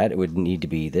have that, it would need to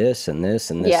be this and this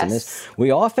and this and this.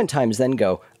 We oftentimes then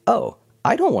go, oh,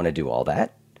 I don't want to do all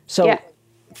that. So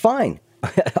fine.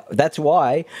 That's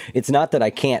why it's not that I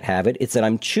can't have it. It's that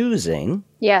I'm choosing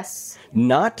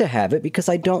not to have it because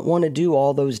I don't want to do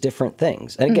all those different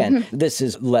things. And again, this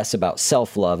is less about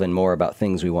self-love and more about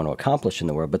things we want to accomplish in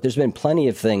the world. But there's been plenty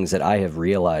of things that I have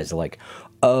realized, like,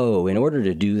 oh, in order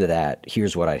to do that,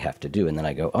 here's what I'd have to do. And then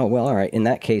I go, oh, well, all right. In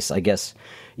that case, I guess,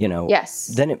 you know,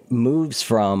 then it moves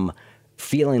from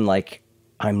feeling like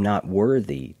I'm not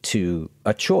worthy to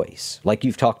a choice, like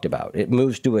you've talked about. It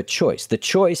moves to a choice. The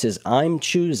choice is I'm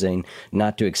choosing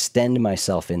not to extend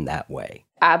myself in that way.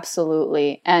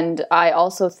 Absolutely. And I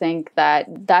also think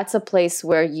that that's a place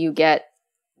where you get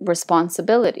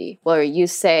responsibility, where you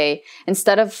say,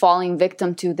 instead of falling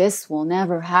victim to this will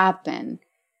never happen,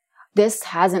 this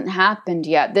hasn't happened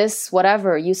yet, this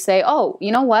whatever, you say, oh,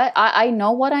 you know what? I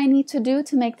know what I need to do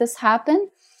to make this happen,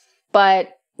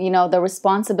 but you know, the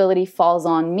responsibility falls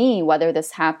on me whether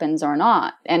this happens or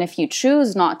not. And if you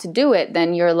choose not to do it,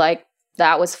 then you're like,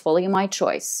 that was fully my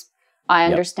choice. I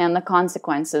understand the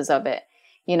consequences of it.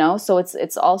 You know, so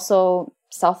it's also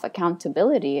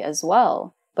self-accountability as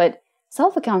well. But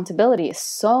self-accountability is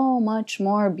so much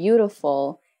more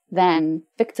beautiful than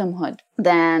victimhood,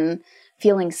 than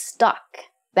feeling stuck,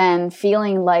 than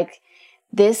feeling like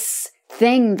this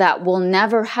thing that will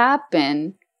never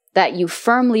happen, that you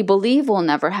firmly believe will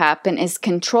never happen, is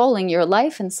controlling your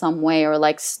life in some way, or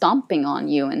like stomping on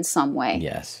you in some way.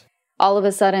 Yes. All of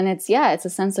a sudden it's a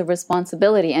sense of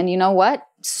responsibility. And you know what?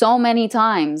 So many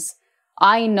times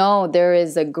I know there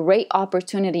is a great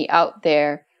opportunity out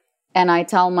there, and I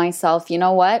tell myself, you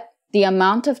know what? The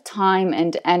amount of time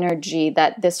and energy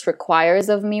that this requires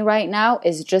of me right now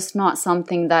is just not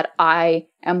something that I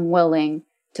am willing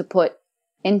to put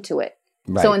into it.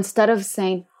 Right. So instead of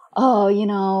saying, oh, you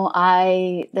know,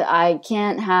 I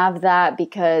can't have that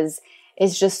because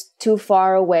it's just too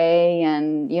far away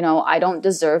and, you know, I don't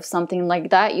deserve something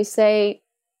like that, you say,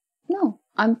 no,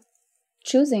 I'm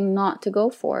choosing not to go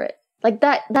for it. Like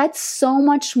that's so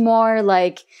much more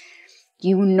like,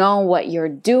 you know what you're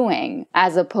doing,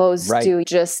 as opposed to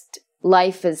just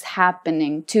life is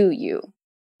happening to you.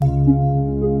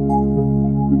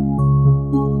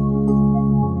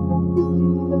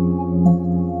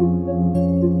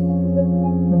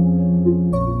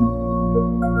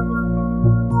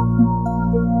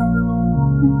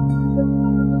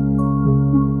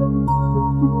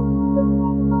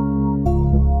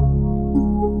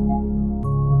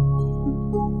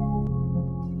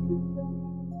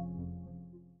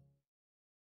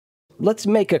 Let's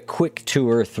make a quick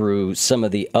tour through some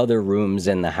of the other rooms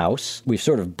in the house. We've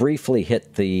sort of briefly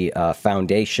hit the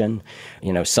foundation,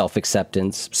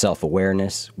 self-acceptance,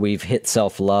 self-awareness. We've hit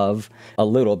self-love a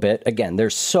little bit. Again,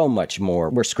 there's so much more.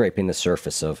 We're scraping the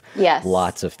surface of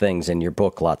lots of things in your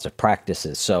book, lots of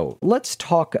practices. So let's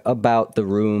talk about the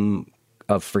room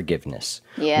of forgiveness.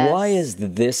 Yes. Why is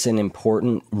this an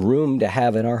important room to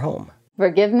have in our home?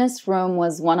 Forgiveness room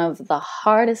was one of the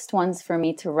hardest ones for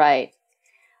me to write.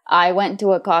 I went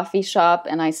to a coffee shop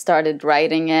and I started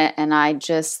writing it, and I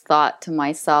just thought to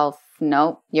myself,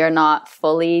 nope, you're not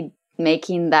fully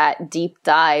making that deep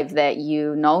dive that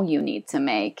you know you need to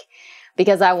make.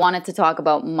 Because I wanted to talk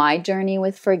about my journey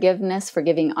with forgiveness,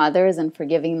 forgiving others and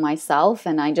forgiving myself.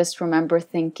 And I just remember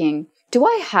thinking, do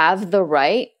I have the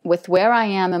right, with where I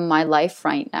am in my life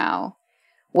right now,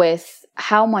 with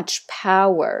how much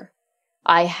power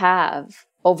I have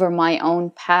over my own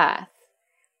path,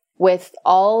 with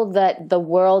all that the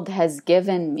world has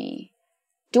given me,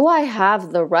 do I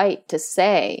have the right to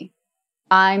say,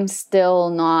 I'm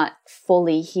still not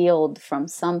fully healed from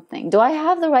something? Do I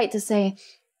have the right to say,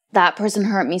 that person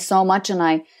hurt me so much and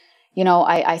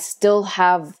I still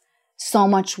have so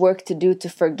much work to do to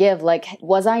forgive? Like,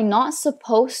 was I not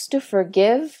supposed to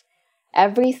forgive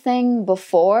everything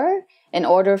before in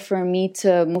order for me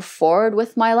to move forward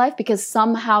with my life? Because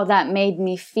somehow that made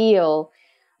me feel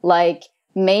like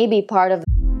maybe part of...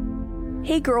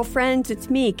 Hey girlfriends, it's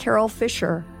me, Carol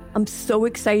Fisher. I'm so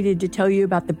excited to tell you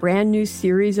about the brand new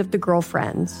series of The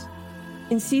Girlfriends.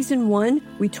 In season 1,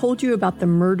 we told you about the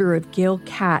murder of Gail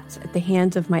Katz at the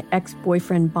hands of my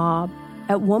ex-boyfriend Bob.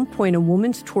 At one point, a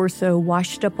woman's torso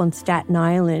washed up on Staten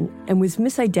Island and was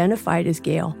misidentified as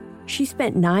Gail. She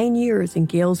spent 9 years in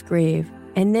Gail's grave,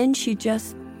 and then she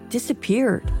just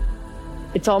disappeared.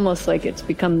 It's almost like it's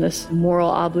become this moral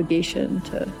obligation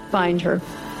to find her.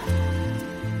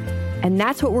 And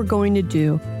that's what we're going to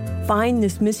do. Find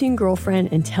this missing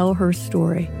girlfriend and tell her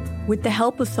story. With the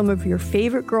help of some of your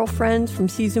favorite girlfriends from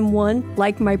season 1,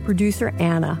 like my producer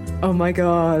Anna. Oh my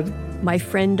God. My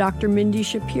friend Dr. Mindy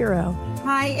Shapiro.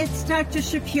 Hi, it's Dr.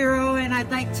 Shapiro, and I'd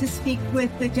like to speak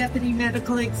with the Deputy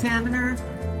Medical Examiner.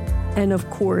 And of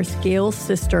course, Gail's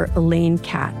sister, Elaine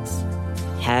Katz.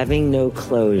 Having no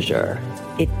closure,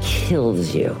 it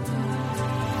kills you.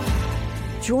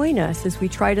 Join us as we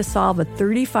try to solve a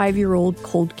 35-year-old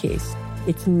cold case.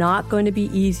 It's not going to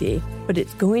be easy, but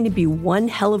it's going to be one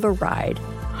hell of a ride.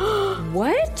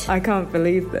 What? I can't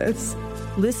believe this.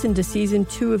 Listen to season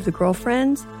 2 of The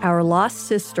Girlfriends, Our Lost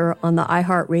Sister on the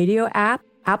iHeartRadio app,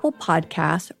 Apple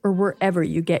Podcasts, or wherever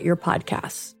you get your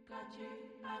podcasts.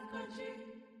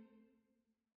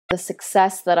 The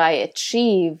success that I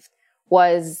achieved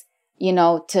was,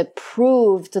 to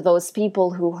prove to those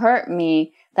people who hurt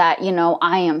me that,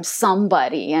 I am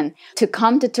somebody. And to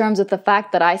come to terms with the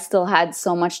fact that I still had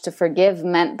so much to forgive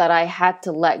meant that I had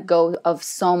to let go of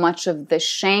so much of the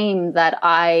shame that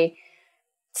I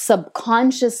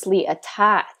subconsciously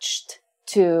attached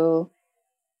to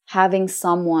having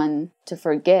someone to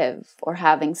forgive, or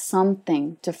having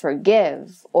something to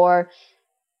forgive, or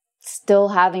still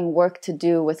having work to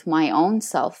do with my own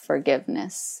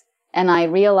self-forgiveness. And I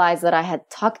realized that I had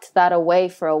tucked that away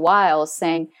for a while,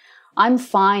 saying, I'm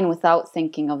fine without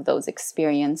thinking of those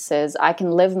experiences. I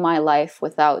can live my life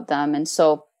without them. And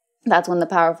so that's when the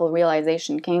powerful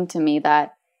realization came to me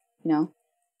that,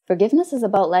 forgiveness is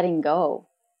about letting go.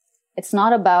 It's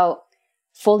not about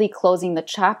fully closing the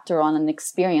chapter on an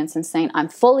experience and saying, I'm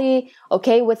fully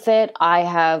okay with it. I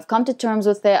have come to terms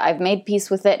with it. I've made peace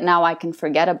with it. Now I can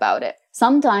forget about it.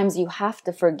 Sometimes you have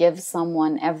to forgive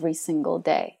someone every single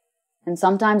day. And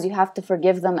sometimes you have to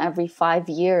forgive them every 5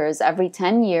 years, every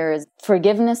 10 years.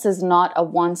 Forgiveness is not a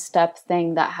one-step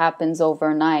thing that happens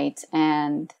overnight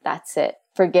and that's it.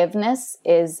 Forgiveness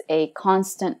is a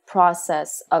constant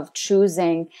process of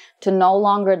choosing to no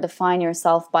longer define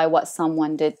yourself by what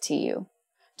someone did to you,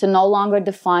 to no longer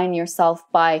define yourself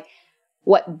by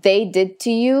what they did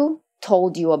to you,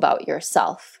 told you about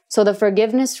yourself. So the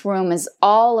forgiveness room is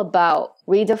all about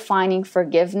redefining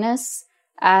forgiveness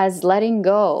as letting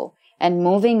go and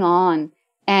moving on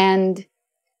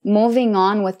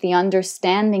with the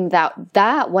understanding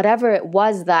that whatever it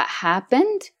was that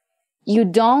happened, you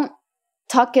don't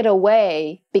tuck it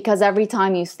away because every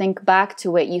time you think back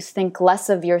to it, you think less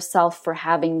of yourself for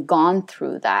having gone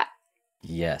through that.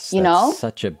 Yes, that's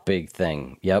such a big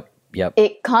thing. Yep.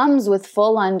 It comes with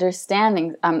full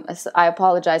understanding. I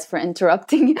apologize for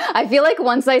interrupting. I feel like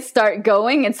once I start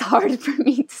going, it's hard for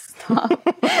me to stop.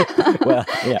 Well,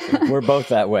 yeah, we're both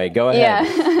that way. Go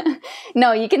ahead.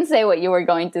 No, you can say what you were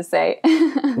going to say.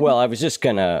 Well, I was just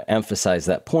going to emphasize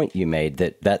that point you made,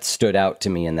 that stood out to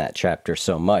me in that chapter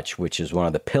so much, which is one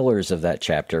of the pillars of that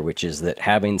chapter, which is that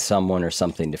having someone or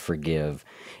something to forgive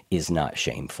is not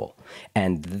shameful.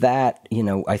 And that,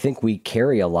 I think we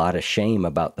carry a lot of shame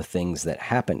about the things that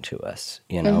happen to us,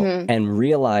 and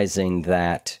realizing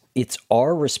that it's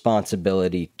our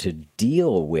responsibility to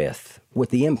deal with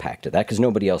the impact of that, because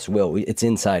nobody else will. It's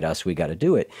inside us. We got to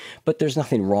do it. But there's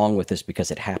nothing wrong with this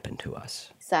because it happened to us.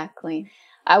 Exactly.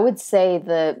 I would say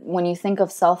that when you think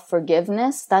of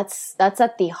self-forgiveness, that's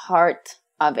at the heart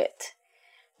of it.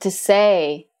 To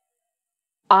say,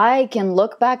 I can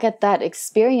look back at that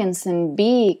experience and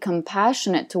be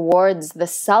compassionate towards the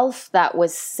self that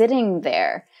was sitting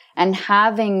there and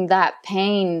having that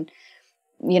pain,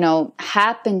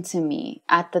 happen to me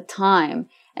at the time,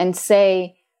 and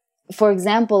say, for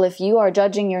example, if you are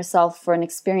judging yourself for an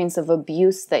experience of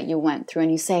abuse that you went through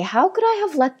and you say, how could I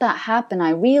have let that happen? I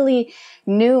really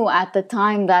knew at the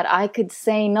time that I could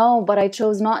say no, but I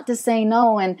chose not to say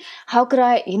no. And how could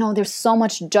I, there's so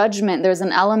much judgment. There's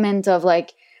an element of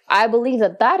I believe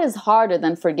that is harder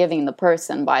than forgiving the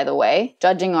person, by the way,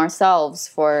 judging ourselves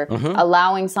for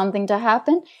allowing something to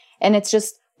happen. And it's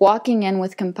just walking in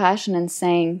with compassion and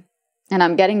saying, and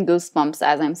I'm getting goosebumps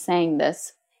as I'm saying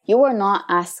this, you are not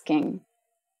asking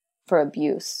for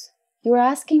abuse. You are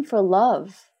asking for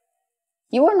love.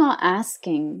 You are not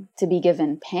asking to be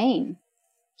given pain.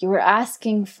 You are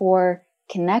asking for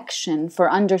connection, for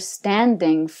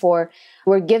understanding,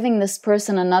 we're giving this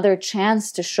person another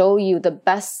chance to show you the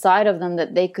best side of them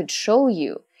that they could show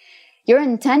you. Your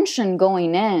intention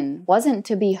going in wasn't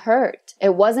to be hurt.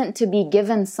 It wasn't to be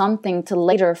given something to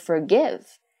later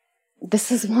forgive.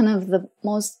 This is one of the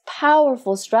most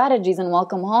powerful strategies in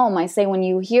Welcome Home. I say when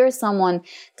you hear someone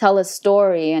tell a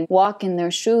story and walk in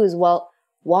their shoes, well,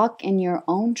 walk in your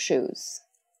own shoes.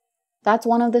 That's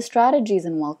one of the strategies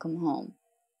in Welcome Home.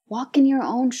 Walk in your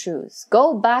own shoes.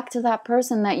 Go back to that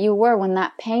person that you were when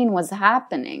that pain was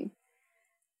happening.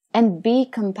 And be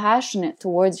compassionate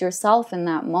towards yourself in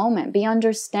that moment. Be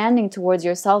understanding towards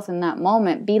yourself in that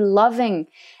moment. Be loving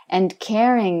and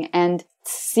caring and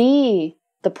see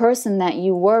the person that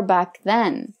you were back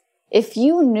then. If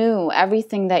you knew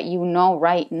everything that you know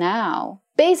right now,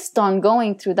 based on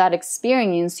going through that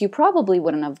experience, you probably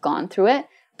wouldn't have gone through it.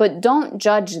 But don't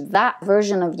judge that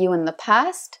version of you in the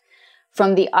past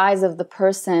from the eyes of the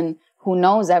person who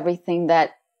knows everything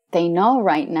that they know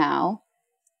right now,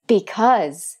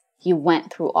 because you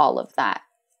went through all of that.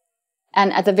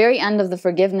 And at the very end of the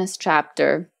forgiveness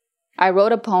chapter, I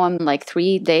wrote a poem in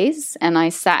 3 days, and I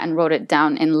sat and wrote it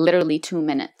down in literally 2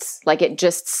 minutes. It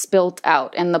just spilt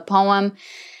out. And the poem,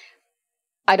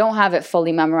 I don't have it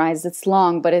fully memorized. It's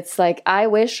long, but it's I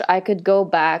wish I could go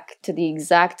back to the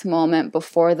exact moment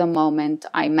before the moment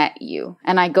I met you.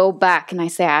 And I go back and I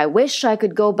say, I wish I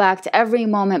could go back to every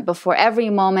moment before every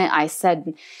moment I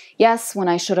said yes when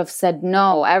I should have said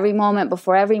no. Every moment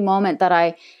before every moment that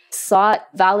I sought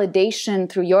validation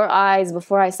through your eyes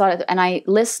before I sought it. And I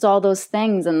list all those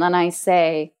things, and then I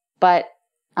say, but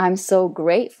I'm so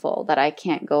grateful that I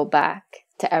can't go back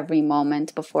to every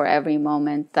moment before every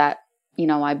moment that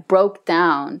I broke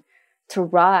down to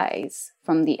rise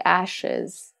from the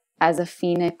ashes as a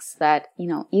phoenix that,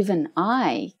 even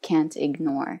I can't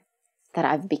ignore that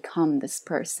I've become this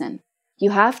person.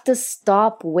 You have to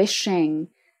stop wishing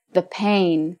the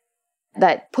pain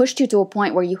that pushed you to a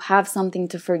point where you have something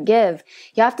to forgive.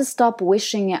 You have to stop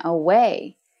wishing it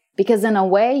away, because in a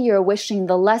way you're wishing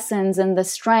the lessons and the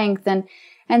strength.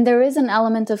 And there is an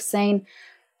element of saying,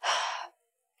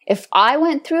 if I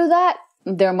went through that,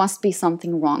 there must be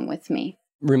something wrong with me.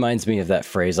 Reminds me of that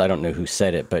phrase, I don't know who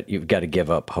said it, but you've got to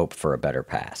give up hope for a better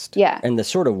past. Yeah. And the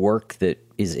sort of work that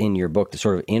is in your book, the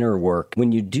sort of inner work,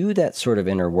 when you do that sort of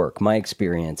inner work, my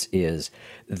experience is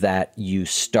that you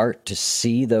start to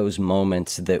see those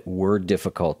moments that were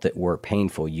difficult, that were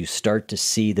painful. You start to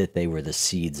see that they were the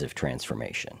seeds of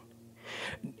transformation.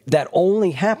 That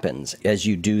only happens as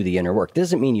you do the inner work.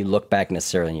 Doesn't mean you look back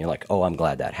necessarily and you're like, oh, I'm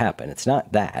glad that happened. It's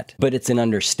not that, but it's an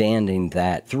understanding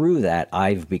that through that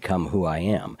I've become who I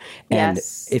am. And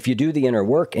if you do the inner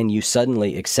work and you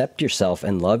suddenly accept yourself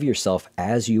and love yourself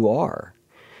as you are,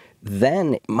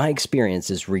 then my experience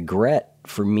is regret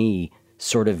for me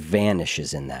sort of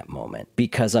vanishes in that moment,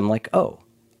 because I'm like, oh,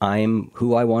 I'm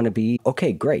who I want to be.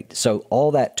 Okay, great. So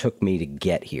all that took me to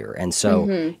get here. And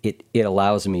so it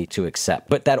allows me to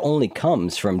accept. But that only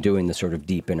comes from doing the sort of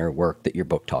deep inner work that your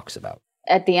book talks about.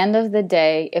 At the end of the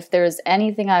day, if there's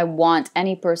anything I want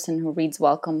any person who reads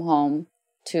Welcome Home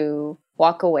to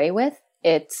walk away with,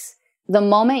 it's the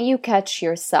moment you catch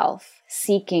yourself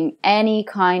seeking any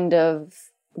kind of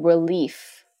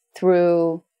relief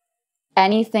through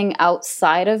anything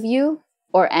outside of you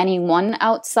or anyone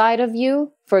outside of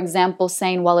you. For example,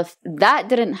 saying, well, if that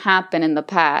didn't happen in the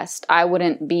past, I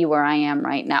wouldn't be where I am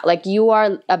right now. Like, you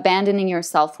are abandoning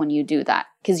yourself when you do that,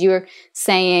 because you're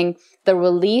saying the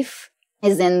relief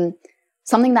is in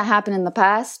something that happened in the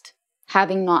past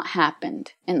having not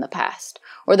happened in the past.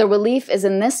 Or the relief is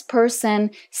in this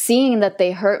person seeing that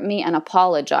they hurt me and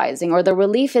apologizing. Or the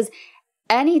relief is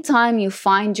anytime you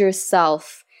find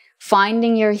yourself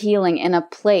finding your healing in a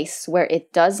place where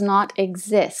it does not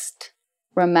exist,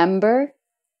 remember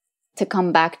to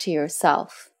come back to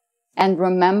yourself. And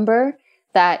remember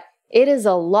that it is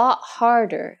a lot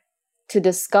harder to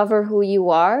discover who you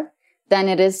are than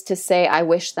it is to say, I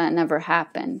wish that never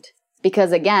happened.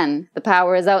 Because again, the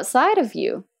power is outside of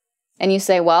you. And you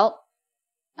say, well,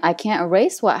 I can't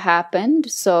erase what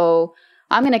happened, so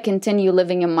I'm going to continue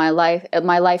living in my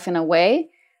life in a way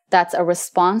that's a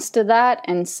response to that,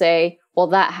 and say, well,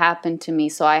 that happened to me,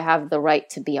 so I have the right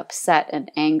to be upset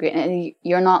and angry. And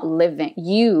you are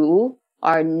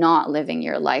not living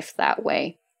your life that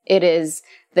way. It is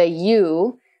the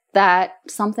you that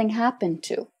something happened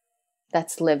to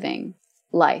that's living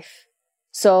life.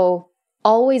 So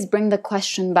always bring the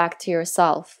question back to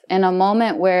yourself in a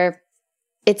moment where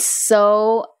it's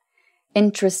so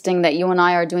interesting that you and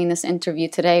I are doing this interview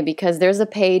today, because there's a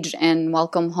page in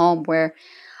Welcome Home where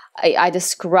I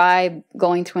describe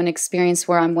going through an experience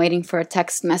where I'm waiting for a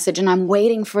text message, and I'm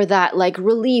waiting for that like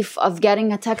relief of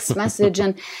getting a text message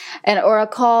and or a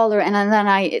call, and then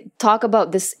I talk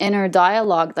about this inner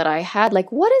dialogue that I had.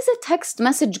 Like, what is a text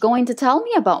message going to tell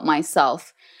me about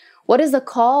myself? What is a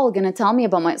call going to tell me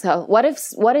about myself?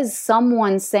 What is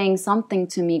someone saying something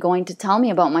to me going to tell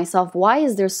me about myself? Why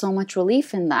is there so much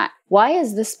relief in that? Why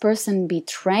is this person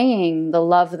betraying the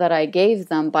love that I gave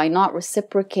them by not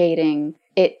reciprocating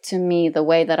it to me the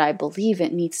way that I believe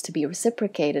it needs to be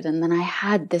reciprocated? And then I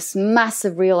had this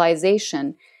massive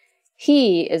realization.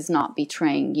 He is not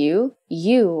betraying you.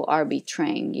 You are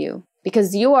betraying you,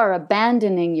 because you are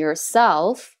abandoning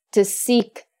yourself to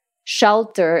seek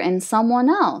shelter in someone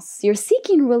else. You're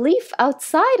seeking relief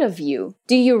outside of you.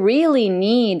 Do you really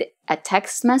need a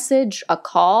text message, a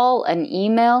call, an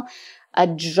email, a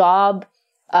job,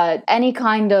 any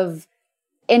kind of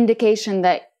indication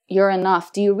that you're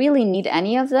enough? Do you really need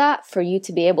any of that for you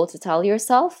to be able to tell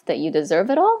yourself that you deserve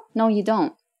it all? No, you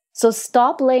don't. So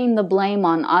stop laying the blame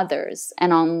on others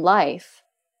and on life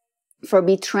for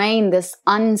betraying this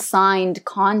unsigned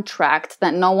contract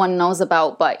that no one knows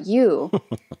about but you.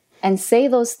 And say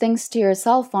those things to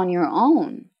yourself on your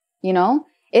own. You know,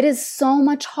 it is so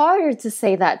much harder to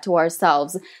say that to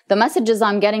ourselves. The messages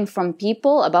I'm getting from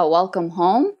people about Welcome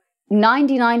Home,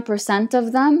 99%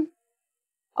 of them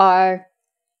are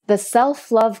the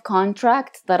self-love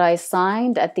contract that I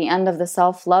signed at the end of the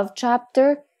self-love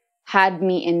chapter had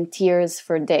me in tears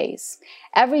for days.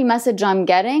 Every message I'm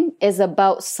getting is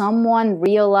about someone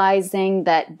realizing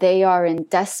that they are in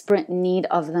desperate need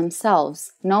of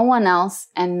themselves, no one else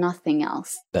and nothing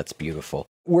else. That's beautiful.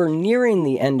 We're nearing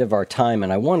the end of our time,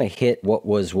 and I want to hit what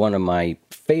was one of my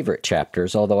favorite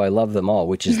chapters, although I love them all,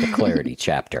 which is the clarity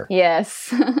chapter.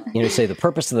 Yes. Say the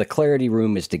purpose of the clarity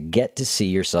room is to get to see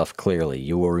yourself clearly.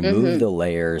 You will remove the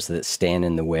layers that stand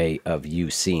in the way of you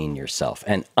seeing yourself.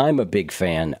 And I'm a big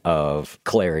fan of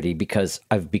clarity because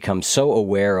I've become so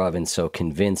aware of and so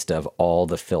convinced of all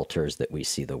the filters that we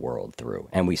see the world through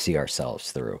and we see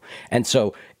ourselves through. And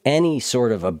so any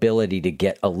sort of ability to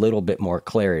get a little bit more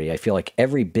clarity, I feel like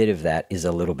every bit of that is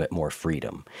a little bit more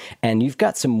freedom. And you've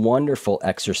got some wonderful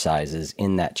exercises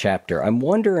in that chapter. I'm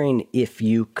wondering if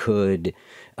you could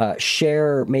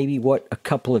share maybe what a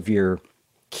couple of your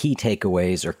key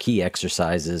takeaways or key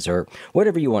exercises or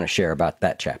whatever you want to share about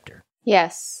that chapter.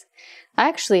 Yes. I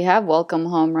actually have Welcome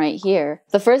Home right here.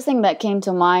 The first thing that came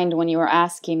to mind when you were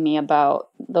asking me about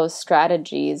those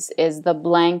strategies is the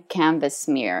blank canvas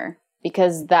mirror.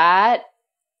 Because that,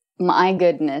 my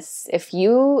goodness, if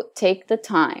you take the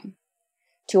time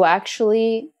to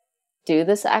actually do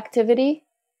this activity,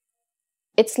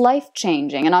 it's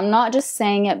life-changing. And I'm not just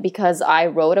saying it because I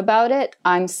wrote about it.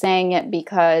 I'm saying it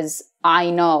because I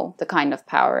know the kind of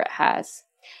power it has.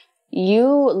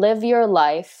 You live your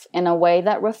life in a way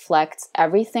that reflects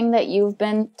everything that you've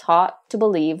been taught to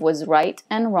believe was right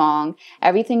and wrong,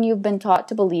 everything you've been taught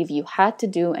to believe you had to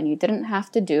do and you didn't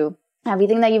have to do.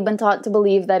 Everything that you've been taught to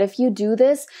believe that if you do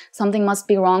this, something must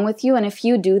be wrong with you. And if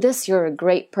you do this, you're a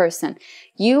great person.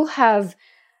 You have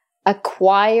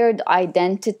acquired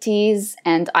identities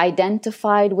and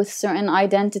identified with certain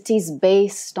identities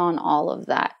based on all of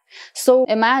that. So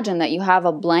imagine that you have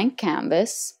a blank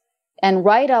canvas and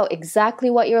write out exactly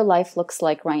what your life looks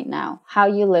like right now, how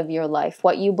you live your life,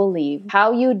 what you believe,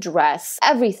 how you dress,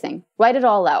 everything. Write it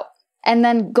all out. And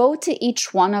then go to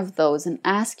each one of those and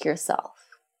ask yourself,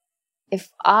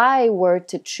 if I were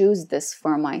to choose this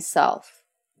for myself,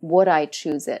 would I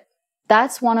choose it?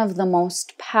 That's one of the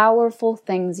most powerful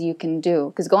things you can do.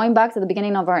 Because going back to the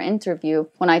beginning of our interview,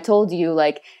 when I told you,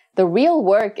 like, the real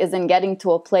work is in getting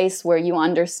to a place where you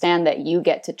understand that you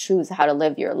get to choose how to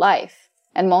live your life.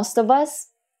 And most of us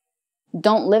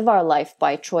don't live our life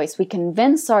by choice. We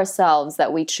convince ourselves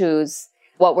that we choose.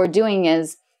 What we're doing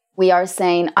is we are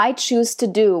saying, I choose to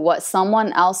do what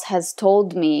someone else has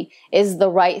told me is the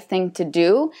right thing to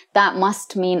do. That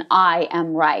must mean I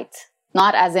am right.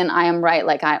 Not as in I am right,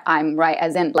 like I'm right,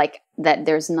 as in like that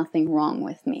there's nothing wrong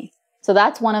with me. So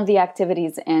that's one of the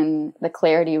activities in the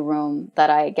clarity room that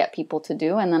I get people to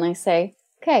do. And then I say,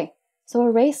 okay, so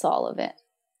erase all of it.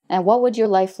 And what would your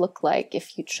life look like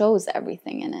if you chose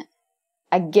everything in it?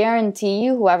 I guarantee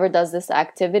you, whoever does this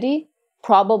activity,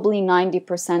 probably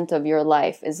 90% of your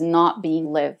life is not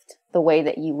being lived the way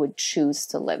that you would choose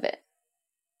to live it.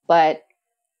 But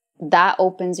that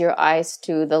opens your eyes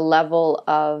to the level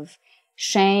of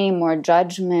shame or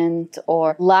judgment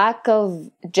or lack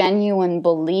of genuine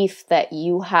belief that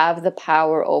you have the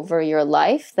power over your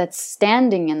life that's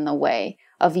standing in the way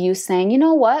of you saying, you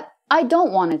know what? I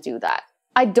don't want to do that.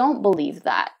 I don't believe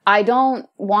that. I don't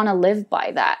want to live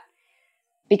by that.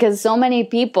 Because so many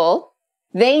people,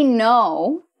 they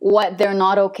know what they're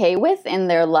not okay with in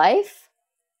their life,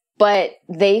 but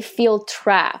they feel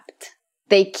trapped.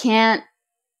 They can't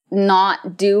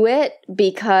not do it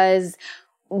because,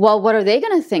 well, what are they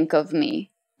going to think of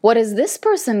me? What is this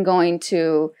person going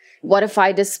to, what if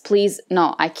I displease?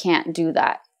 No, I can't do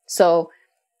that. So,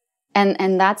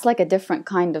 and that's like a different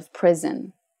kind of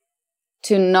prison.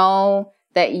 To know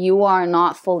that you are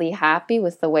not fully happy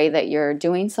with the way that you're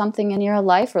doing something in your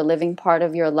life or living part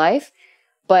of your life,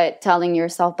 but telling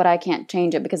yourself, but I can't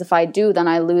change it because if I do, then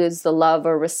I lose the love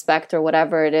or respect or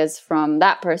whatever it is from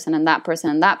that person and that person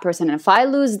and that person. And if I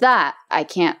lose that, I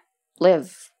can't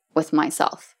live with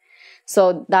myself.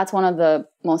 So that's one of the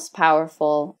most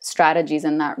powerful strategies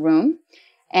in that room.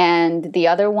 And the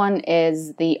other one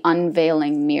is the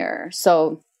unveiling mirror.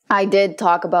 So I did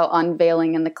talk about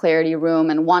unveiling in the clarity room,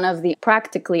 and one of the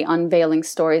practically unveiling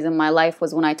stories in my life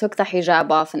was when I took the hijab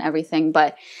off and everything.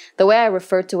 But the way I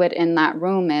refer to it in that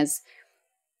room is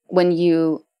when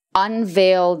you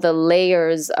unveil the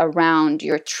layers around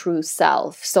your true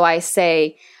self. So I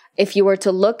say, if you were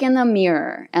to look in the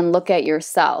mirror and look at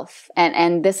yourself,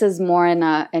 and this is more in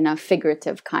a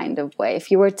figurative kind of way,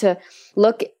 if you were to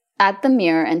look at the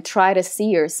mirror and try to see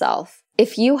yourself,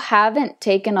 if you haven't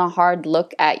taken a hard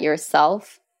look at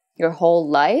yourself your whole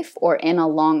life or in a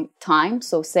long time,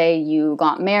 so say you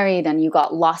got married and you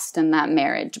got lost in that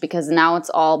marriage because now it's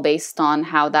all based on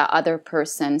how that other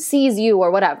person sees you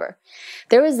or whatever,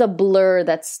 there is a blur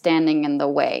that's standing in the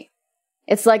way.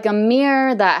 It's like a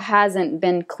mirror that hasn't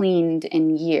been cleaned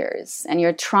in years and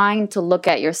you're trying to look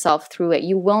at yourself through it.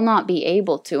 You will not be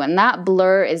able to. And that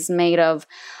blur is made of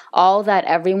all that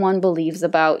everyone believes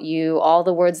about you, all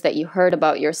the words that you heard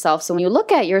about yourself. So when you look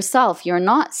at yourself, you're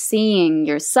not seeing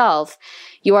yourself.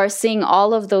 You are seeing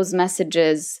all of those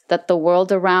messages that the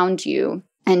world around you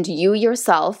and you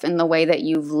yourself in the way that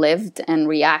you've lived and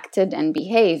reacted and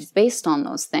behaved based on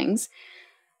those things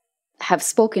have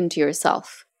spoken to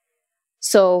yourself.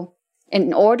 So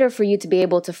in order for you to be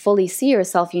able to fully see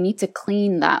yourself, you need to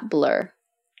clean that blur.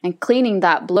 And cleaning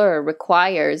that blur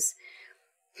requires,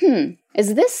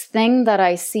 is this thing that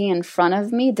I see in front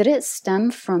of me, did it stem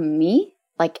from me?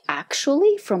 Like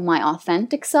actually from my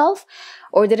authentic self?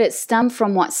 Or did it stem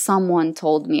from what someone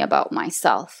told me about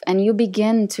myself? And you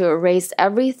begin to erase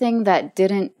everything that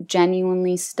didn't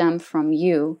genuinely stem from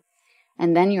you.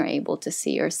 And then you're able to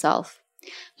see yourself.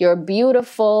 Your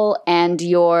beautiful and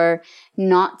your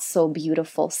not so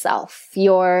beautiful self.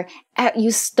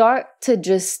 You start to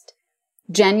just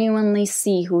genuinely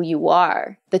see who you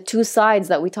are. The two sides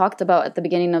that we talked about at the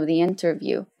beginning of the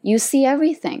interview. You see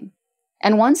everything.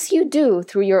 And once you do,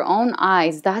 through your own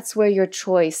eyes, that's where your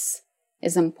choice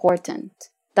is important.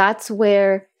 That's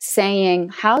where saying,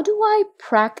 how do I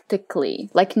practically,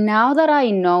 like now that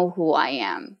I know who I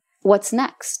am, what's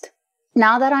next?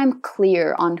 Now that I'm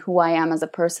clear on who I am as a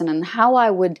person and how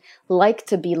I would like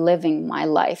to be living my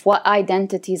life, what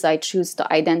identities I choose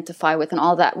to identify with and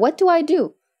all that, what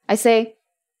do? I say,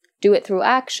 do it through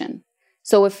action.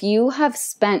 So if you have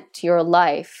spent your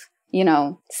life,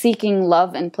 seeking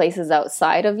love in places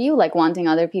outside of you, like wanting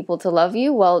other people to love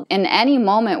you, well, in any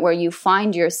moment where you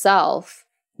find yourself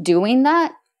doing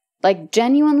that, like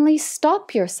genuinely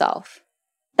stop yourself.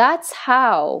 That's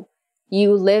how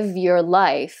you live your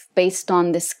life based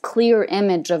on this clear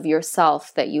image of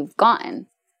yourself that you've gotten.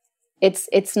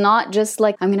 It's not just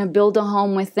like, I'm going to build a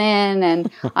home within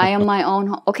and I am my own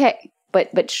home. Okay,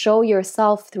 but show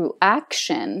yourself through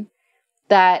action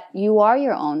that you are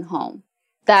your own home.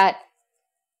 That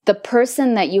the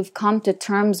person that you've come to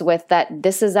terms with, that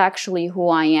this is actually who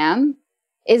I am,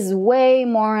 is way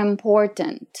more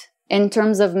important in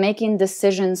terms of making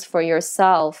decisions for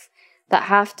yourself that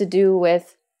have to do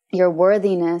with your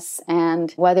worthiness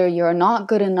and whether you're not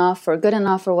good enough or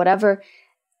whatever.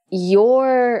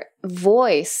 Your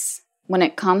voice, when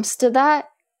it comes to that,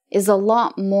 is a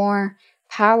lot more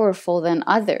powerful than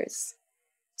others.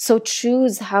 So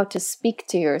choose how to speak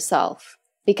to yourself.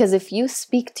 Because if you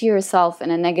speak to yourself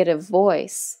in a negative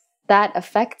voice, that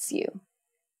affects you.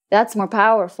 That's more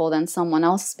powerful than someone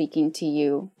else speaking to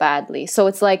you badly. So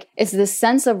it's like, it's this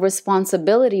sense of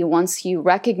responsibility once you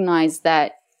recognize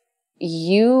that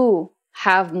you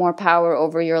have more power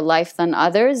over your life than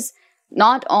others,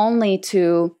 not only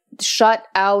to shut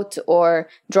out or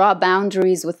draw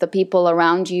boundaries with the people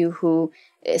around you who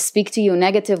speak to you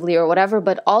negatively or whatever,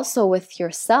 but also with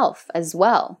yourself as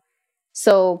well.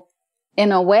 So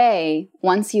in a way,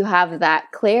 once you have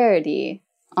that clarity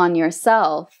on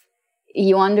yourself,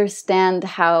 you understand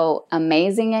how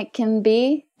amazing it can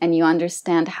be, and you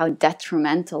understand how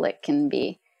detrimental it can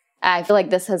be. I feel like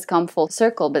this has come full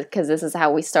circle because this is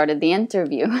how we started the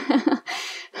interview.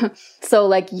 So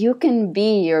like, you can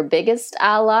be your biggest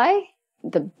ally,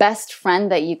 the best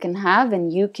friend that you can have,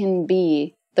 and you can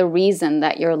be the reason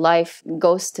that your life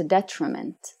goes to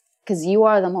detriment, because you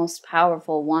are the most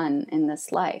powerful one in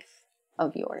this life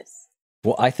of yours.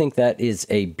 Well, I think that is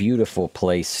a beautiful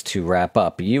place to wrap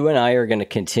up. You and I are going to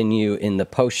continue in the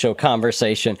post-show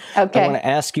conversation. Okay. I want to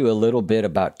ask you a little bit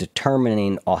about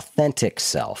determining authentic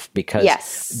self,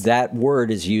 because that word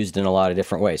is used in a lot of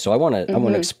different ways. So I want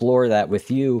to explore that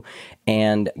with you,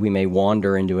 and we may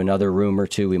wander into another room or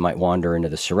two. We might wander into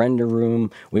the surrender room.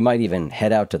 We might even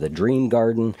head out to the dream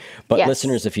garden. But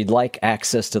listeners, if you'd like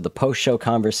access to the post-show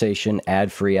conversation,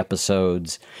 ad-free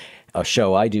episodes, a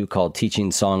show I do called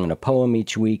Teaching Song and a Poem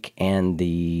each week, and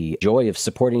the joy of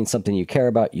supporting something you care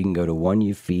about, you can go to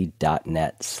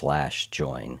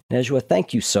oneyoufeed.net/join. Najwa,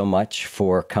 thank you so much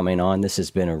for coming on. This has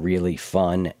been a really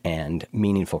fun and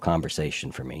meaningful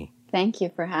conversation for me. Thank you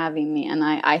for having me, and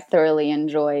I thoroughly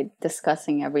enjoyed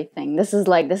discussing everything. This is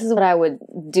what I would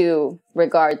do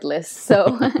regardless,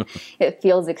 so it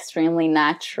feels extremely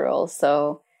natural,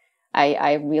 so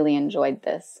I really enjoyed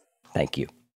this. Thank you.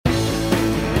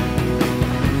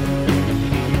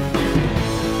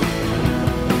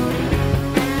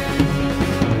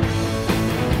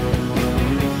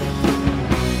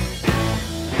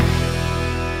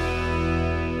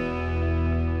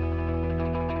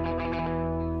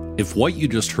 If what you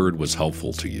just heard was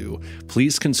helpful to you,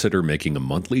 please consider making a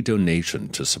monthly donation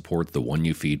to support the One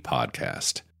You Feed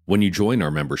podcast. When you join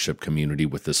our membership community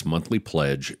with this monthly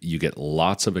pledge, you get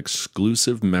lots of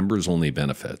exclusive members-only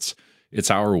benefits.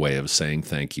 It's our way of saying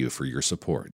thank you for your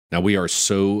support. Now, we are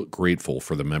so grateful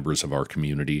for the members of our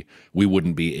community. We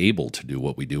wouldn't be able to do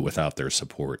what we do without their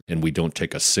support, and we don't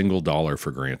take a single dollar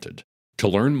for granted. To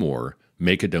learn more,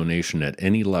 make a donation at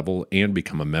any level, and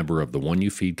become a member of the One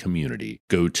You Feed community,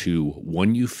 go to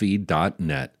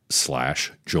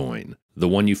oneyoufeed.net/join. The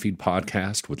One You Feed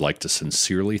podcast would like to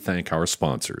sincerely thank our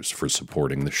sponsors for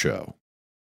supporting the show.